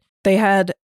 but they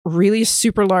had really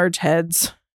super large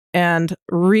heads and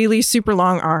really super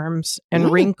long arms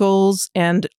and wrinkles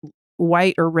and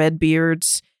white or red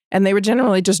beards. And they would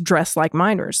generally just dress like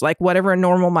miners, like whatever a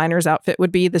normal miner's outfit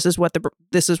would be. This is what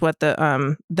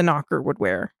the knocker would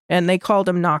wear. And they called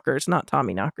them knockers, not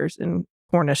Tommyknockers in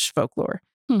Cornish folklore.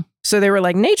 So they were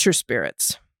like nature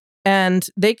spirits, and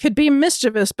they could be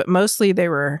mischievous, but mostly they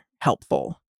were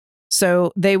helpful.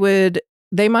 So they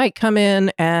might come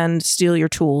in and steal your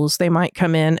tools. They might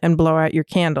come in and blow out your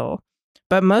candle.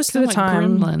 But most of the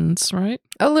time, gremlins, right?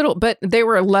 A little, but they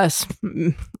were less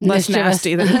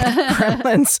nasty than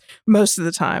gremlins most of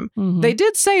the time. They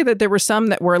did say that there were some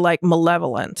that were like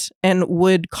malevolent and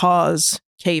would cause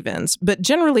cave-ins. But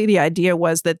generally the idea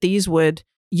was that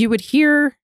you would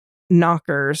hear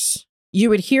knockers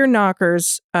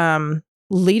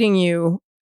leading you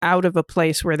out of a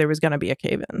place where there was going to be a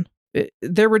cave-in.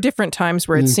 There were different times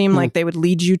where it seemed like they would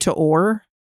lead you to ore.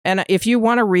 And if you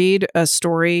want to read a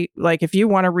story, like if you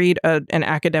want to read an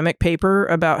academic paper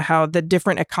about how the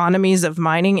different economies of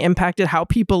mining impacted how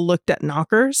people looked at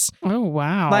knockers. Oh,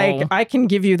 wow. Like I can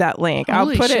give you that link.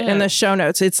 Holy I'll put it in the show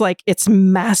notes. It's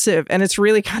massive and it's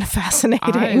really kind of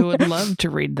fascinating. I would love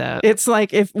to read that. It's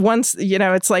like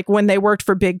it's like when they worked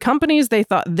for big companies, they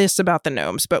thought this about the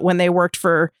gnomes. But when they worked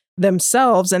for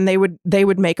themselves and they would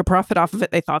make a profit off of it,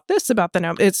 they thought this about the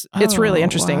gnome. It's really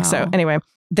interesting. Wow. So anyway,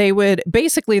 they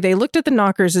looked at the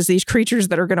knockers as these creatures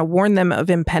that are going to warn them of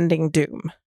impending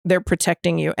doom. They're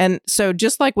protecting you. And so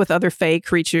just like with other fae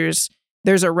creatures,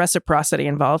 there's a reciprocity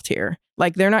involved here.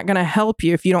 Like they're not going to help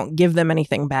you if you don't give them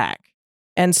anything back.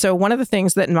 And so one of the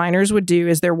things that miners would do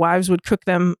is their wives would cook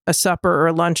them a supper or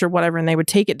a lunch or whatever, and they would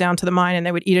take it down to the mine and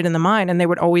they would eat it in the mine, and there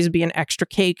would always be an extra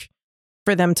cake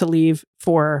for them to leave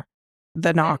for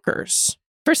the knockers.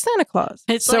 For Santa Claus.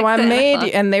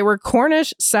 And they were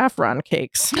Cornish saffron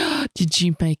cakes. Did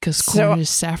you make us Cornish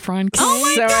saffron cakes? Oh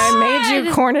my God. I made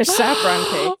you Cornish saffron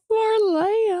cakes.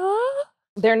 Marleah.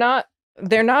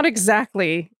 They're not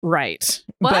exactly right.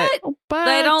 But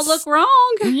they don't look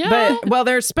wrong. Yeah. But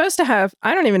they're supposed to have,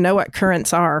 I don't even know what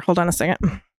currants are. Hold on a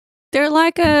second. They're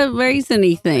like a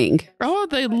raisiny thing. Oh,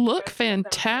 they look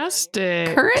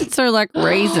fantastic. Currants are like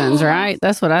raisins, right?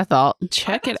 That's what I thought.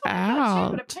 Check it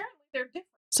out. But apparently they're different.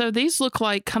 So these look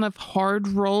like kind of hard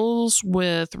rolls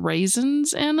with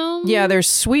raisins in them. Yeah, they're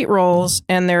sweet rolls,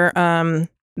 and they're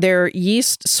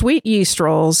sweet yeast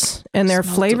rolls, and they're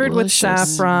Smell flavored with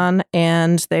delicious. saffron,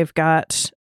 and they're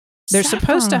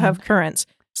supposed to have currants.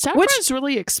 Saffron's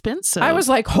really expensive. I was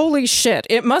like, holy shit,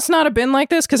 it must not have been like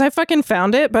this, because I fucking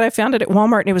found it, but I found it at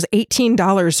Walmart and it was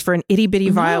 $18 for an itty bitty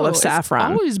vial of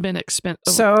saffron. It's always been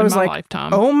expensive. So I was like,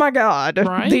 lifetime. oh my God,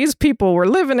 Right? These people were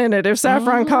living in it if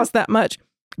saffron cost that much.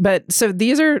 But so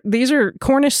these are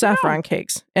Cornish saffron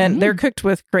cakes, and they're cooked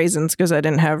with raisins because I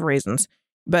didn't have raisins,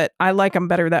 but I like them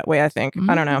better that way, I think.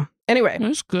 I don't know. Anyway.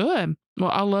 It's good.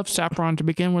 Well, I love saffron to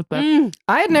begin with, but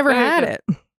I had never had it.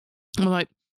 I like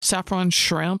saffron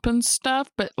shrimp and stuff,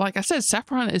 but like I said,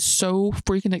 saffron is so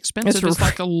freaking expensive. It's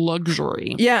like a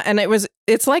luxury. Yeah, and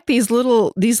it's like these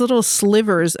little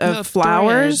slivers of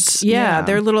flowers. Threads. Yeah,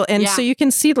 they're little, and so you can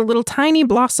see the little tiny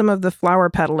blossom of the flower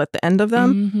petal at the end of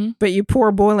them. But you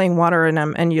pour boiling water in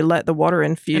them, and you let the water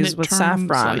infuse with saffron,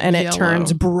 like and yellow. it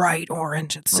turns bright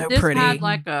orange. It's so this pretty.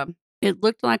 Had it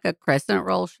looked like a crescent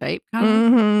roll shape,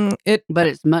 kind of. But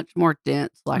it's much more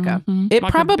dense, like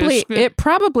It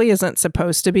probably isn't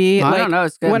supposed to be. I don't know.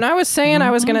 It's good. When I was saying I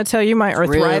was going to tell you my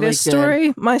arthritis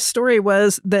story, my story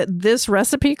was that this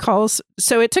recipe calls.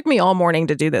 So it took me all morning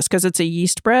to do this because it's a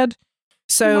yeast bread.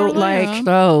 So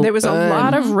Marleah. there was a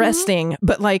lot of resting,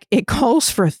 but like it calls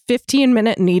for a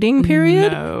 15-minute kneading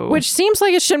period, which seems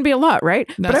like it shouldn't be a lot, right?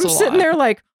 But I'm sitting there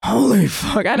like, holy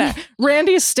fuck.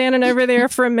 Randy's standing over there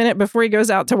for a minute before he goes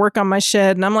out to work on my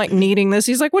shed, and I'm like kneading this.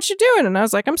 He's like, what you doing? And I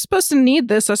was like, I'm supposed to knead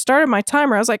this. I started my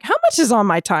timer. I was like, how much is on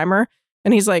my timer?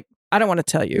 And he's like, I don't want to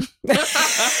tell you.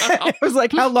 I was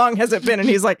like, how long has it been? And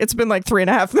he's like, it's been like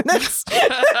 3.5 minutes.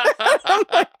 I'm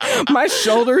like, my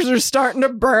shoulders are starting to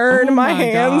burn. My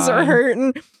hands are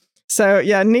hurting. So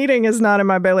yeah, kneading is not in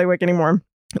my bailiwick anymore.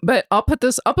 But I'll put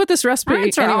this recipe.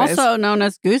 Currants are also known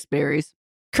as gooseberries.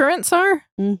 Currants are?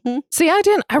 Mm-hmm. See, I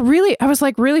really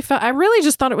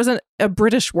just thought it was a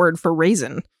British word for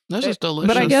raisin. This is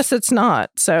delicious. But I guess it's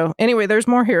not. So anyway, there's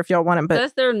more here if y'all want them. But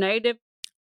Says they're native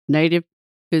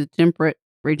to the temperate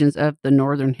regions of the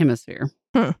northern hemisphere.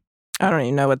 I don't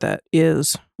even know what that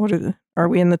is. Are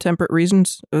we in the temperate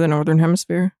regions of the northern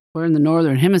hemisphere? We're in the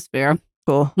northern hemisphere.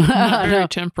 Cool. Not very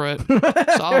temperate.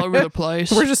 It's all over the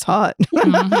place. We're just hot.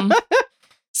 Mhm.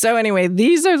 So anyway,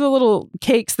 these are the little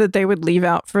cakes that they would leave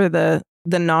out for the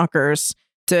knockers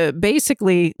to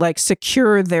basically like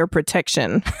secure their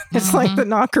protection. It's like the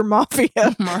knocker mafia.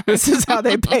 Right. This is how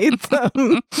they paid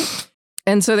them.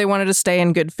 And so they wanted to stay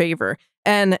in good favor.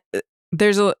 And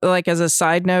there's like as a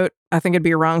side note, I think it'd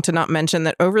be wrong to not mention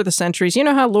that over the centuries, you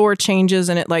know how lore changes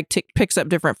and it like picks up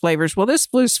different flavors. Well, this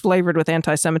was flavored with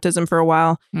anti-Semitism for a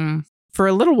while. Mm. For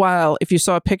a little while, if you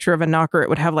saw a picture of a knocker, it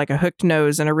would have like a hooked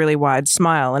nose and a really wide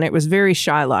smile. And it was very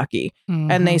Shylocky.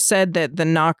 And they said that the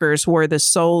knockers were the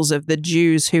souls of the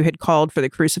Jews who had called for the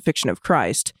crucifixion of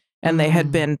Christ. And they had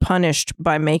been punished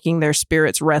by making their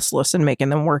spirits restless and making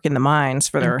them work in the mines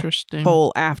for their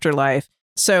whole afterlife.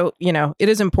 So, you know, it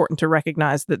is important to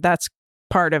recognize that that's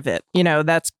part of it. You know,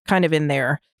 that's kind of in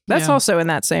there. That's also in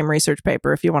that same research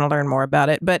paper if you want to learn more about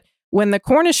it. But when the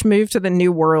Cornish moved to the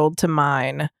New World to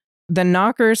mine, the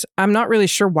knockers, I'm not really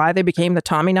sure why they became the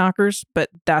Tommyknockers, but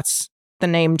that's the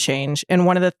name change. And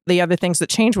one of the other things that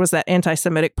changed was that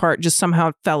anti-Semitic part just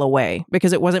somehow fell away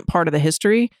because it wasn't part of the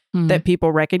history that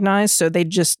people recognized. So it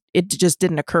just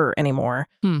didn't occur anymore.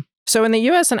 So in the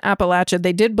U.S. and Appalachia,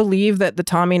 they did believe that the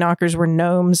Tommyknockers were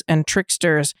gnomes and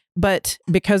tricksters, but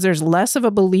because there's less of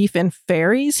a belief in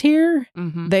fairies here,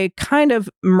 they kind of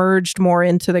merged more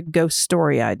into the ghost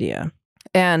story idea.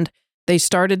 And they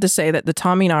started to say that the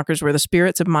Tommyknockers were the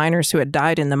spirits of miners who had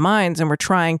died in the mines and were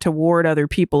trying to ward other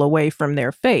people away from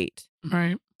their fate.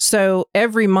 Right. So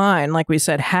every mine, like we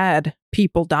said, had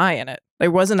people die in it. There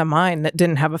wasn't a mine that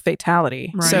didn't have a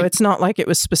fatality. Right. So it's not like it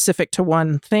was specific to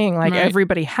one thing. Like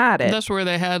everybody had it. That's where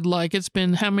they had like, it's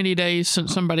been how many days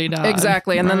since somebody died.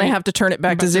 Exactly. And then they have to turn it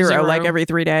back to zero like every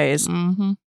 3 days.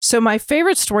 So my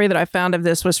favorite story that I found of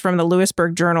this was from the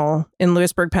Lewisburg Journal in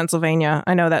Lewisburg, Pennsylvania.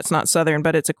 I know that's not Southern,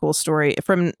 but it's a cool story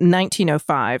from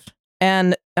 1905.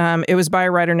 And it was by a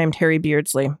writer named Harry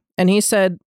Beardsley. And he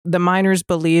said the miners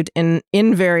believed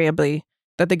invariably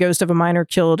that the ghost of a miner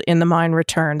killed in the mine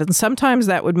returned. And sometimes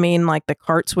that would mean like the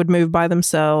carts would move by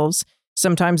themselves.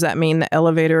 Sometimes that mean the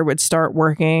elevator would start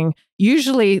working.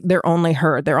 Usually they're only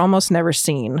heard. They're almost never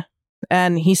seen.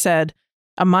 And he said,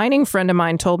 a mining friend of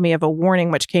mine told me of a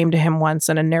warning which came to him once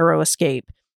in a narrow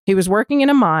escape. He was working in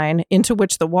a mine into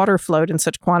which the water flowed in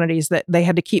such quantities that they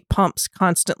had to keep pumps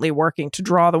constantly working to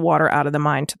draw the water out of the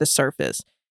mine to the surface.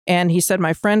 And he said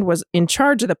my friend was in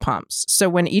charge of the pumps. So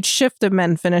when each shift of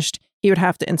men finished, he would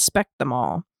have to inspect them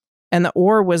all. And the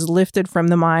ore was lifted from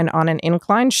the mine on an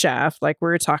inclined shaft, like we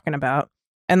were talking about.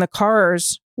 And the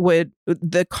cars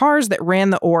that ran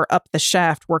the ore up the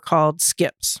shaft were called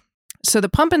skips. So the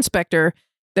pump inspector,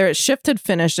 their shift had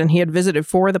finished and he had visited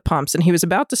 4 of the pumps and he was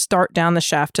about to start down the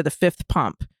shaft to the 5th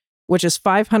pump, which is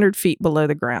 500 feet below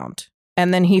the ground.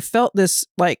 And then he felt this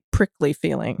like prickly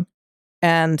feeling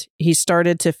and he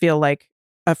started to feel like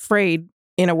afraid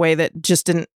in a way that just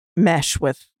didn't mesh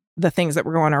with the things that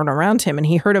were going on around him. And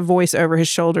he heard a voice over his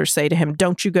shoulder say to him,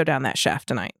 "Don't you go down that shaft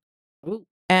tonight." Ooh.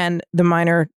 And the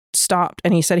miner stopped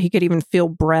and he said he could even feel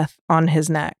breath on his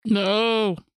neck.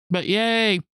 No. But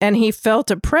yay. And he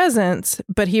felt a presence,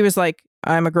 but he was like,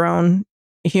 I'm a grown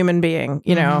human being.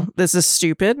 You know, this is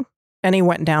stupid. And he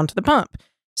went down to the pump.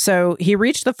 So he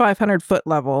reached the 500-foot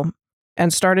level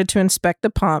and started to inspect the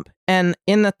pump. And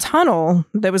in the tunnel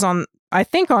that was on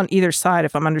either side,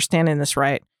 if I'm understanding this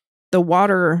right, the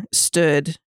water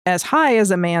stood as high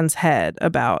as a man's head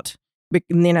about.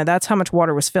 You know, that's how much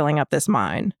water was filling up this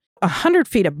mine. 100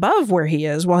 feet above where he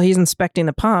is, while he's inspecting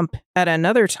the pump at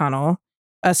another tunnel,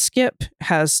 a skip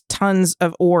has tons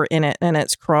of ore in it and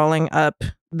it's crawling up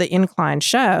the inclined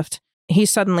shaft. He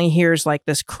suddenly hears like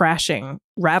this crashing,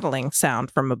 rattling sound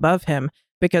from above him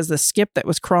because the skip that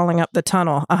was crawling up the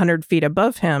tunnel 100 feet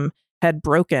above him had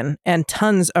broken and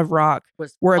tons of rock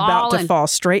were about to fall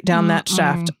straight down that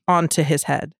shaft onto his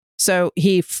head. So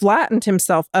he flattened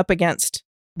himself up against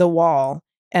the wall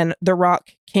and the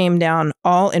rock came down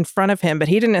all in front of him, but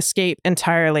he didn't escape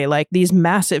entirely. Like these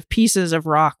massive pieces of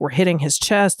rock were hitting his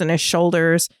chest and his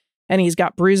shoulders, and he's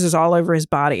got bruises all over his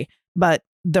body. But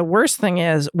the worst thing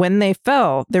is when they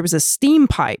fell, there was a steam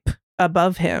pipe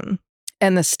above him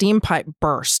and the steam pipe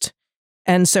burst.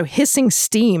 And so hissing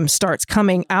steam starts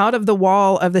coming out of the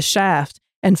wall of the shaft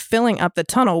and filling up the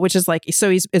tunnel, which is like, so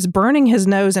it's burning his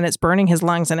nose and it's burning his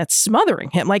lungs and it's smothering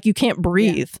him. Like you can't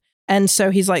breathe. Yeah. And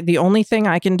so he's like, the only thing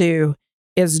I can do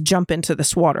is jump into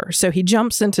this water. So he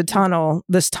jumps into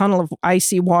this tunnel of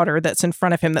icy water that's in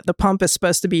front of him that the pump is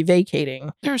supposed to be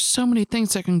vacating. There's so many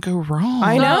things that can go wrong.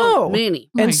 I know. So many.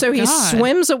 And so he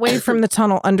swims away from the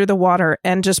tunnel under the water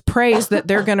and just prays that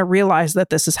they're going to realize that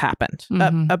this has happened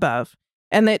up above.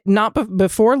 And that not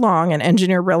before long, an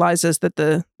engineer realizes that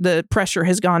the pressure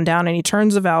has gone down, and he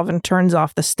turns the valve and turns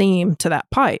off the steam to that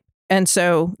pipe. And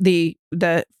so the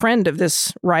friend of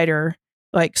this writer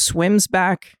like swims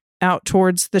back out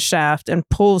towards the shaft and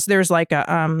pulls. There's like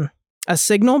a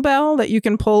signal bell that you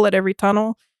can pull at every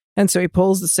tunnel. And so he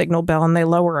pulls the signal bell, and they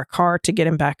lower a car to get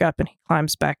him back up, and he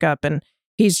climbs back up, and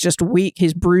he's just weak.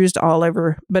 He's bruised all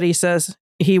over, but he says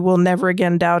he will never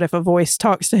again doubt if a voice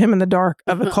talks to him in the dark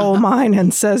of a coal mine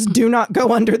and says, do not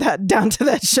go under that, down to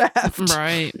that shaft.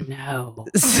 Right. No.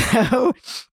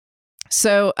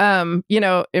 So,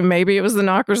 maybe it was the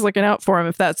knockers looking out for him,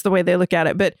 if that's the way they look at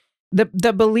it. But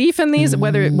the belief in these,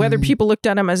 whether people looked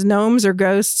at them as gnomes or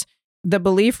ghosts, the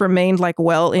belief remained like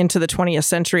well into the 20th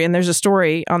century. And there's a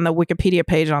story on the Wikipedia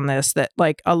page on this that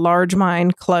like a large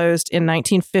mine closed in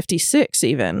 1956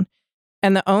 even.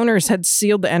 And the owners had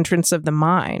sealed the entrance of the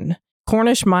mine.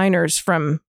 Cornish miners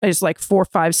from it's like 4,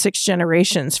 5, 6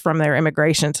 generations from their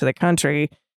immigration to the country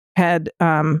had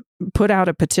put out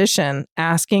a petition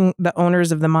asking the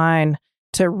owners of the mine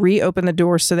to reopen the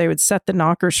doors so they would set the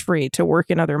knockers free to work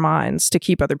in other mines to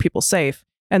keep other people safe.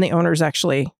 And the owners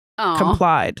actually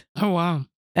complied. Oh, wow.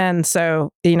 And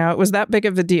so, it was that big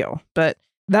of a deal. But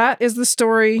that is the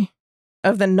story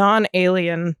of the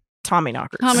non-alien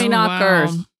Tommyknockers. Tommyknockers.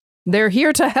 Oh, wow. They're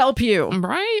here to help you.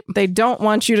 Right? They don't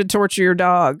want you to torture your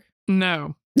dog.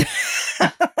 No.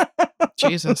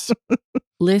 Jesus.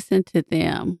 Listen to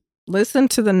them. Listen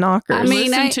to the knockers. I mean,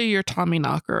 Listen to your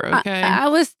Tommyknocker, okay? I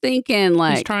was thinking,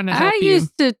 like, He's trying to help you.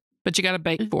 used to But you got to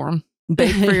bake for him.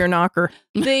 bake for your knocker.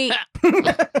 the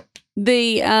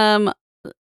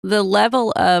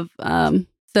level of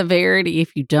severity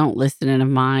if you don't listen in a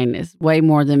mine is way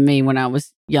more than me when I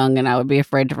was young, and I would be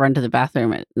afraid to run to the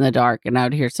bathroom in the dark, and I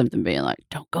would hear something being like,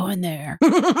 "Don't go in there."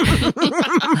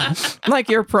 Like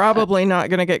you're probably not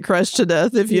going to get crushed to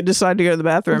death if you decide to go to the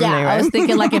bathroom anyway. I was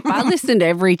thinking, like, if I listened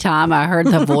every time I heard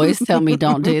the voice tell me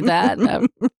don't do that, I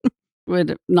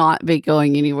would not be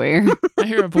going anywhere. I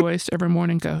hear a voice every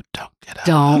morning go, don't get up.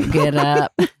 Don't get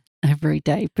up. Every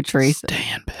day, Patrice. Stay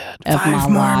in bed. Of 5 my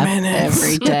more life. minutes.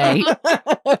 Every day.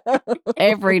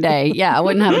 Every day. Yeah, I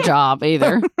wouldn't have a job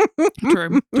either.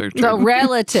 True. So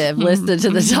relative, listen to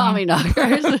the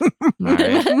Tommyknockers.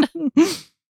 Right.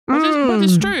 But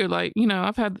it's true. Like,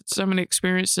 I've had so many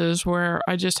experiences where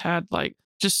I just had like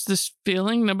just this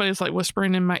feeling. Nobody's like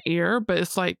whispering in my ear, but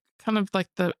it's like kind of like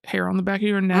the hair on the back of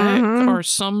your neck or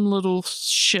some little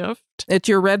shift. It's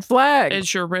your red flag.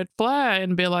 It's your red flag,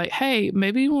 and be like, hey,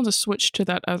 maybe you want to switch to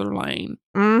that other lane.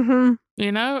 Mm-hmm.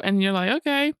 And you're like,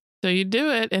 okay. So you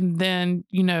do it, and then,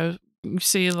 you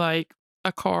see like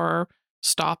a car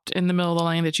stopped in the middle of the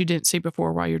lane that you didn't see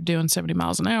before while you're doing 70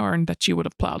 miles an hour and that you would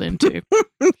have plowed into.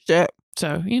 Shit.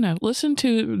 So, listen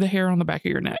to the hair on the back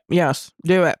of your neck. Yes,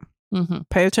 do it. Mm-hmm.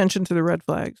 Pay attention to the red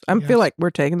flags. I feel like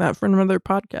we're taking that for another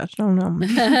podcast. I don't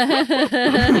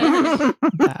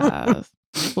know.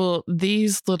 Well,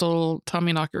 these little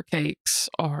Tommyknocker cakes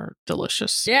are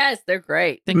delicious. Yes, they're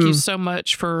great. Thank you so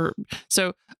much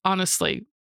so honestly,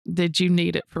 did you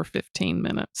need it for 15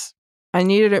 minutes? I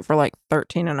needed it for like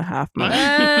 13 and a half months.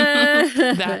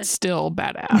 That's still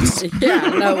badass. Yeah,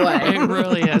 no way. It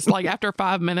really is. Like after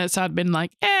 5 minutes, I'd been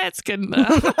like, it's good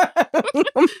enough.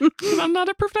 I'm not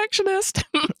a perfectionist.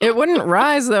 It wouldn't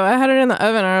rise though. I had it in the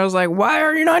oven and I was like, why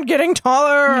are you not getting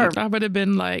taller? I would have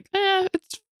been like,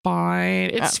 it's fine.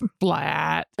 It's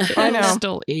flat. I know.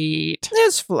 Still eat.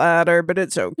 It's flatter, but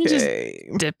it's You just okay.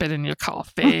 dip it in your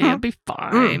coffee. It'll be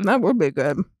fine. That would be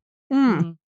good.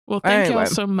 Well, thank you all Anyway.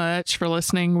 so much for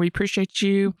listening. We appreciate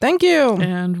you. Thank you.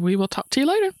 And we will talk to you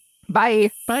later.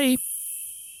 Bye. Bye.